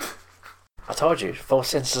world? I told you, false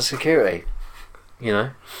sense of security. You know?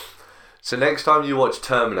 So next time you watch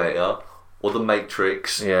Terminator or The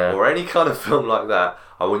Matrix or any kind of film like that,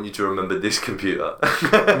 I want you to remember this computer.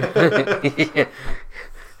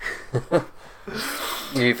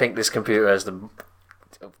 You think this computer has the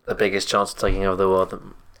biggest chance of taking over the world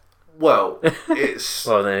Well, it's...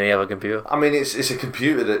 than any other computer? I mean, it's a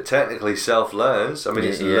computer that technically self-learns. I mean,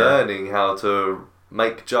 it's learning how to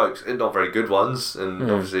make jokes. Not very good ones, and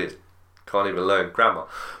obviously it can't even learn grammar.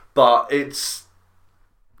 But it's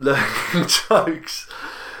learning jokes.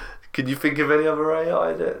 Can you think of any other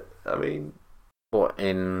AI that... I mean... What,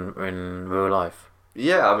 in real life?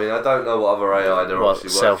 Yeah, I mean, I don't know what other AI they're obviously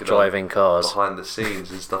working on. Self-driving cars. Behind the scenes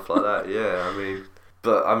and stuff like that, yeah, I mean...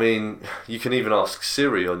 But, I mean, you can even ask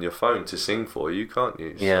Siri on your phone to sing for you, can't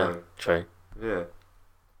you? Yeah, true. Yeah.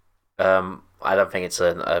 I don't think it's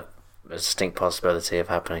a distinct possibility of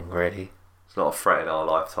happening, really. It's not a threat in our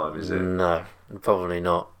lifetime, is it? No, probably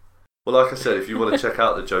not. Well, like I said, if you want to check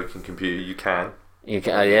out the Joking Computer, you can. You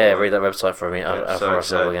can, read that website for me. So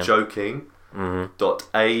it's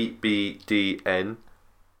joking.abdn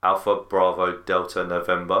Alpha Bravo Delta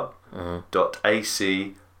November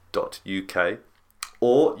 .ac.uk,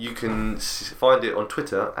 or you can find it on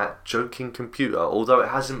Twitter at Joking Computer. Although it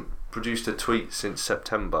hasn't produced a tweet since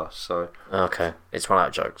September, so... Okay, it's run out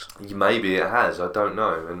of jokes. Maybe it has, I don't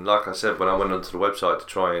know. And like I said, when I went onto the website to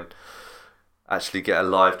try and actually get a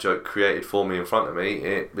live joke created for me in front of me,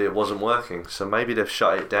 it wasn't working. So maybe they've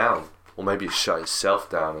shut it down. Or maybe it's shut itself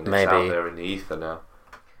down and it's out there in the ether now.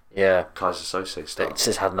 Yeah. Kaiser Sose stuff. It's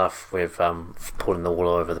just had enough with pulling the wool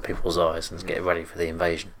over the people's eyes and getting ready for the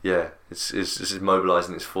invasion. Yeah, it's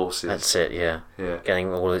mobilising its forces. That's it, yeah.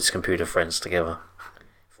 Getting all its computer friends together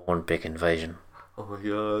for one big invasion. Oh my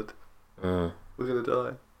god. We're going to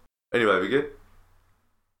die. Anyway, we good?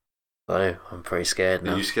 Oh, I'm pretty scared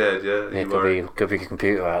now. Are you scared, yeah? Yeah, could be a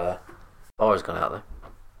computer out there. Power's gone out there.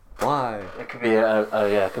 Why? It could be,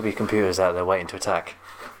 it could be computers out there waiting to attack.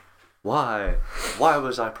 Why? Why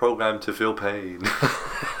was I programmed to feel pain?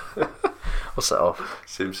 What's that off?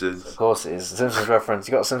 Simpsons. Of course it is. Simpsons reference.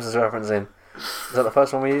 You got a Simpsons reference in. Is that the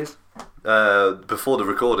first one we used? Before the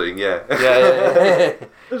recording, yeah. Yeah.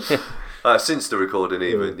 Since the recording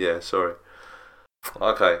even, yeah, sorry.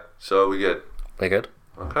 Okay, so are we good? We're good.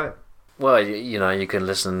 Okay. Well, you can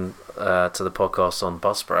listen to the podcast on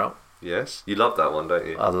Buzzsprout. Yes, you love that one, don't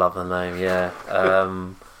you? I love the name, yeah.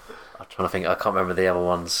 I'm trying to think, I can't remember the other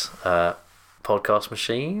ones. Podcast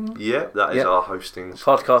Machine? Yeah, that is our hosting.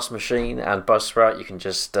 Podcast Machine and Buzzsprout, you can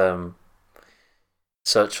just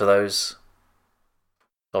search for those.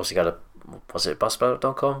 Obviously go to, was it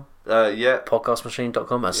buzzsprout.com? Yeah.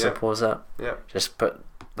 Podcastmachine.com, as simple as that. Yeah. Just put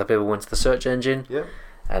the people into the search engine. Yeah.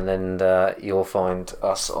 And then you'll find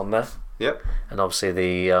us on there. Yep. And obviously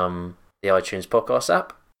the iTunes podcast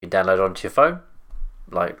app. You can download it onto your phone,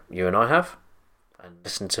 like you and I have, and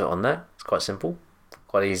listen to it on there. It's quite simple,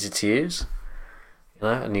 quite easy to use.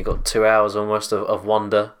 And you've got 2 hours almost of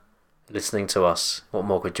wonder listening to us. What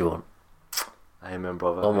more could you want? Amen,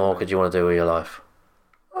 brother. What more could you want to do with your life?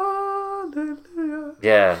 Hallelujah.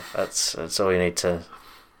 Yeah, that's all you need to.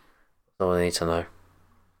 All you need to know.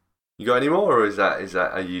 You got any more, or is that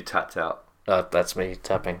are you tapped out? That's me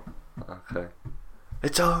tapping. Okay.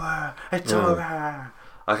 It's over. It's over.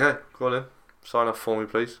 Okay, go on then. Sign off for me,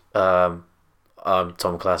 please. I'm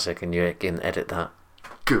Tom Classic, and you can edit that.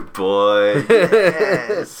 Good boy.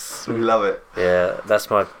 Yes, we love it. Yeah, that's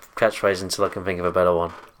my catchphrase until I can think of a better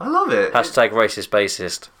one. I love it. Hashtag racist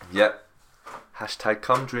bassist. Yep. Hashtag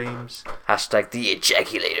come dreams. Hashtag the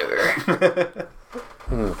ejaculator.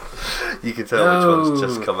 You can tell which one's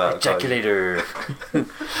just come out. Ejaculator.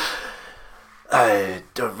 I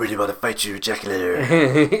don't really want to fight you,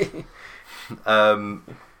 ejaculator.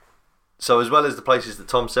 So as well as the places that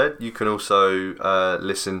Tom said, you can also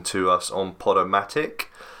listen to us on Podomatic.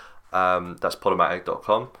 That's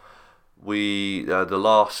podomatic.com. The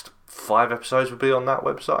last 5 episodes will be on that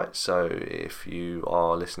website, so if you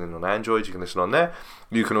are listening on Android, you can listen on there.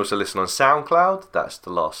 You can also listen on SoundCloud. That's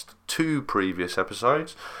the last 2 previous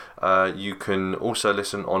episodes. You can also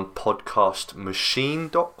listen on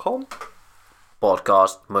podcastmachine.com.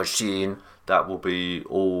 Podcast Machine. That will be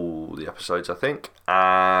all the episodes, I think.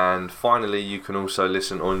 And finally, you can also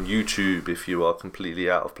listen on YouTube if you are completely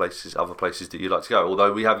out of other places that you'd like to go.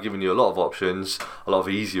 Although we have given you a lot of options, a lot of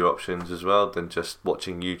easier options as well than just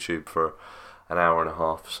watching YouTube for an hour and a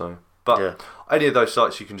half. So, but any of those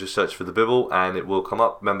sites, you can just search for The Bibble and it will come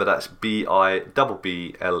up. Remember, that's BIBBLE,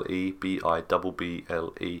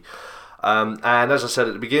 BIBBLE. And as I said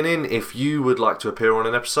at the beginning, if you would like to appear on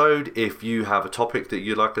an episode, if you have a topic that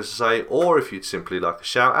you'd like us to say, or if you'd simply like a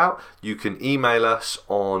shout out, you can email us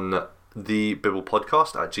on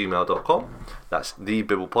thebibblepodcast@gmail.com. That's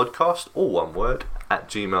thebibblepodcast, all one word,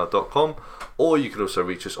 @gmail.com. Or you can also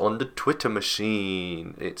reach us on the Twitter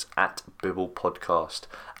machine. It's @bibblepodcast,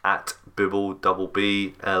 @bibble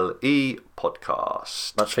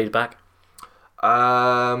podcast. Much feedback?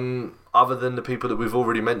 Other than the people that we've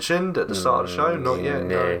already mentioned at the start of the show, not yet.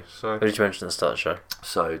 No. So, who did you mention at the start of the show?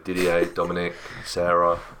 So Didier, Dominic,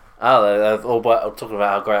 Sarah. Oh, they're all talking about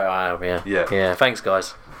how great I am. Yeah. Thanks,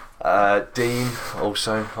 guys. Dean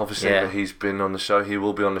also, obviously, he's been on the show. He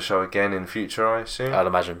will be on the show again in future, I assume. I'd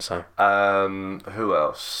imagine so. Who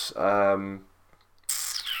else?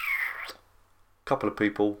 Couple of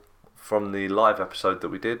people from the live episode that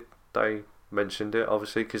we did. They mentioned it,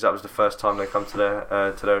 obviously, because that was the first time they come to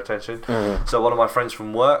their attention. So one of my friends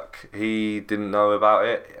from work, he didn't know about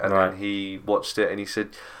it, and then he watched it and he said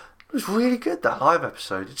it was really good, that live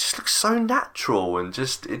episode. It just looked so natural, and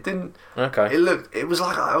just it didn't. Okay. It was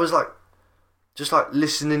like I was like just like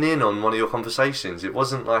listening in on one of your conversations. It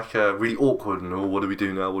wasn't like really awkward and what do we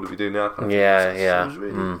do now? What do we do now? Kind of yeah. It was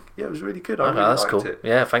really, it was really good. I really that's liked cool. it.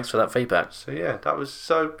 Yeah, thanks for that feedback. So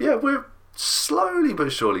we're slowly but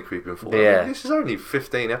surely creeping forward. Yeah. I mean, this is only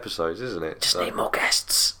 15 episodes, isn't it? Just need more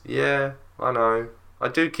guests. Yeah, I know. I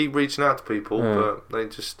do keep reaching out to people, but they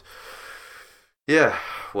just... Yeah,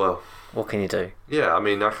 well... What can you do? Yeah, I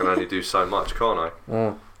mean, I can only do so much, can't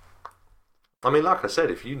I? I mean, like I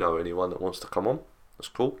said, if you know anyone that wants to come on, that's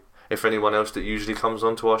cool. If anyone else that usually comes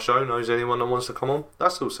onto our show knows anyone that wants to come on,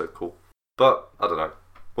 that's also cool. But, I don't know.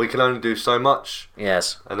 We can only do so much.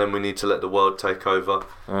 Yes. And then we need to let the world take over.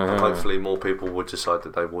 And hopefully more people would decide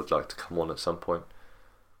that they would like to come on at some point.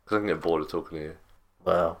 Because I can get bored of talking to you.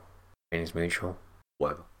 Well, feelings mutual.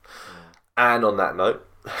 Whatever. And on that note,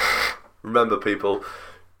 remember people,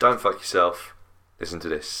 don't fuck yourself. Listen to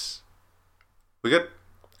this. We good?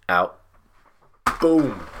 Out.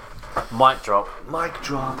 Boom. Mic drop. Mic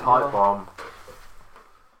drop. Pipe bomb.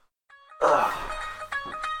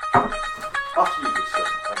 After you,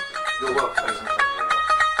 You're welcome.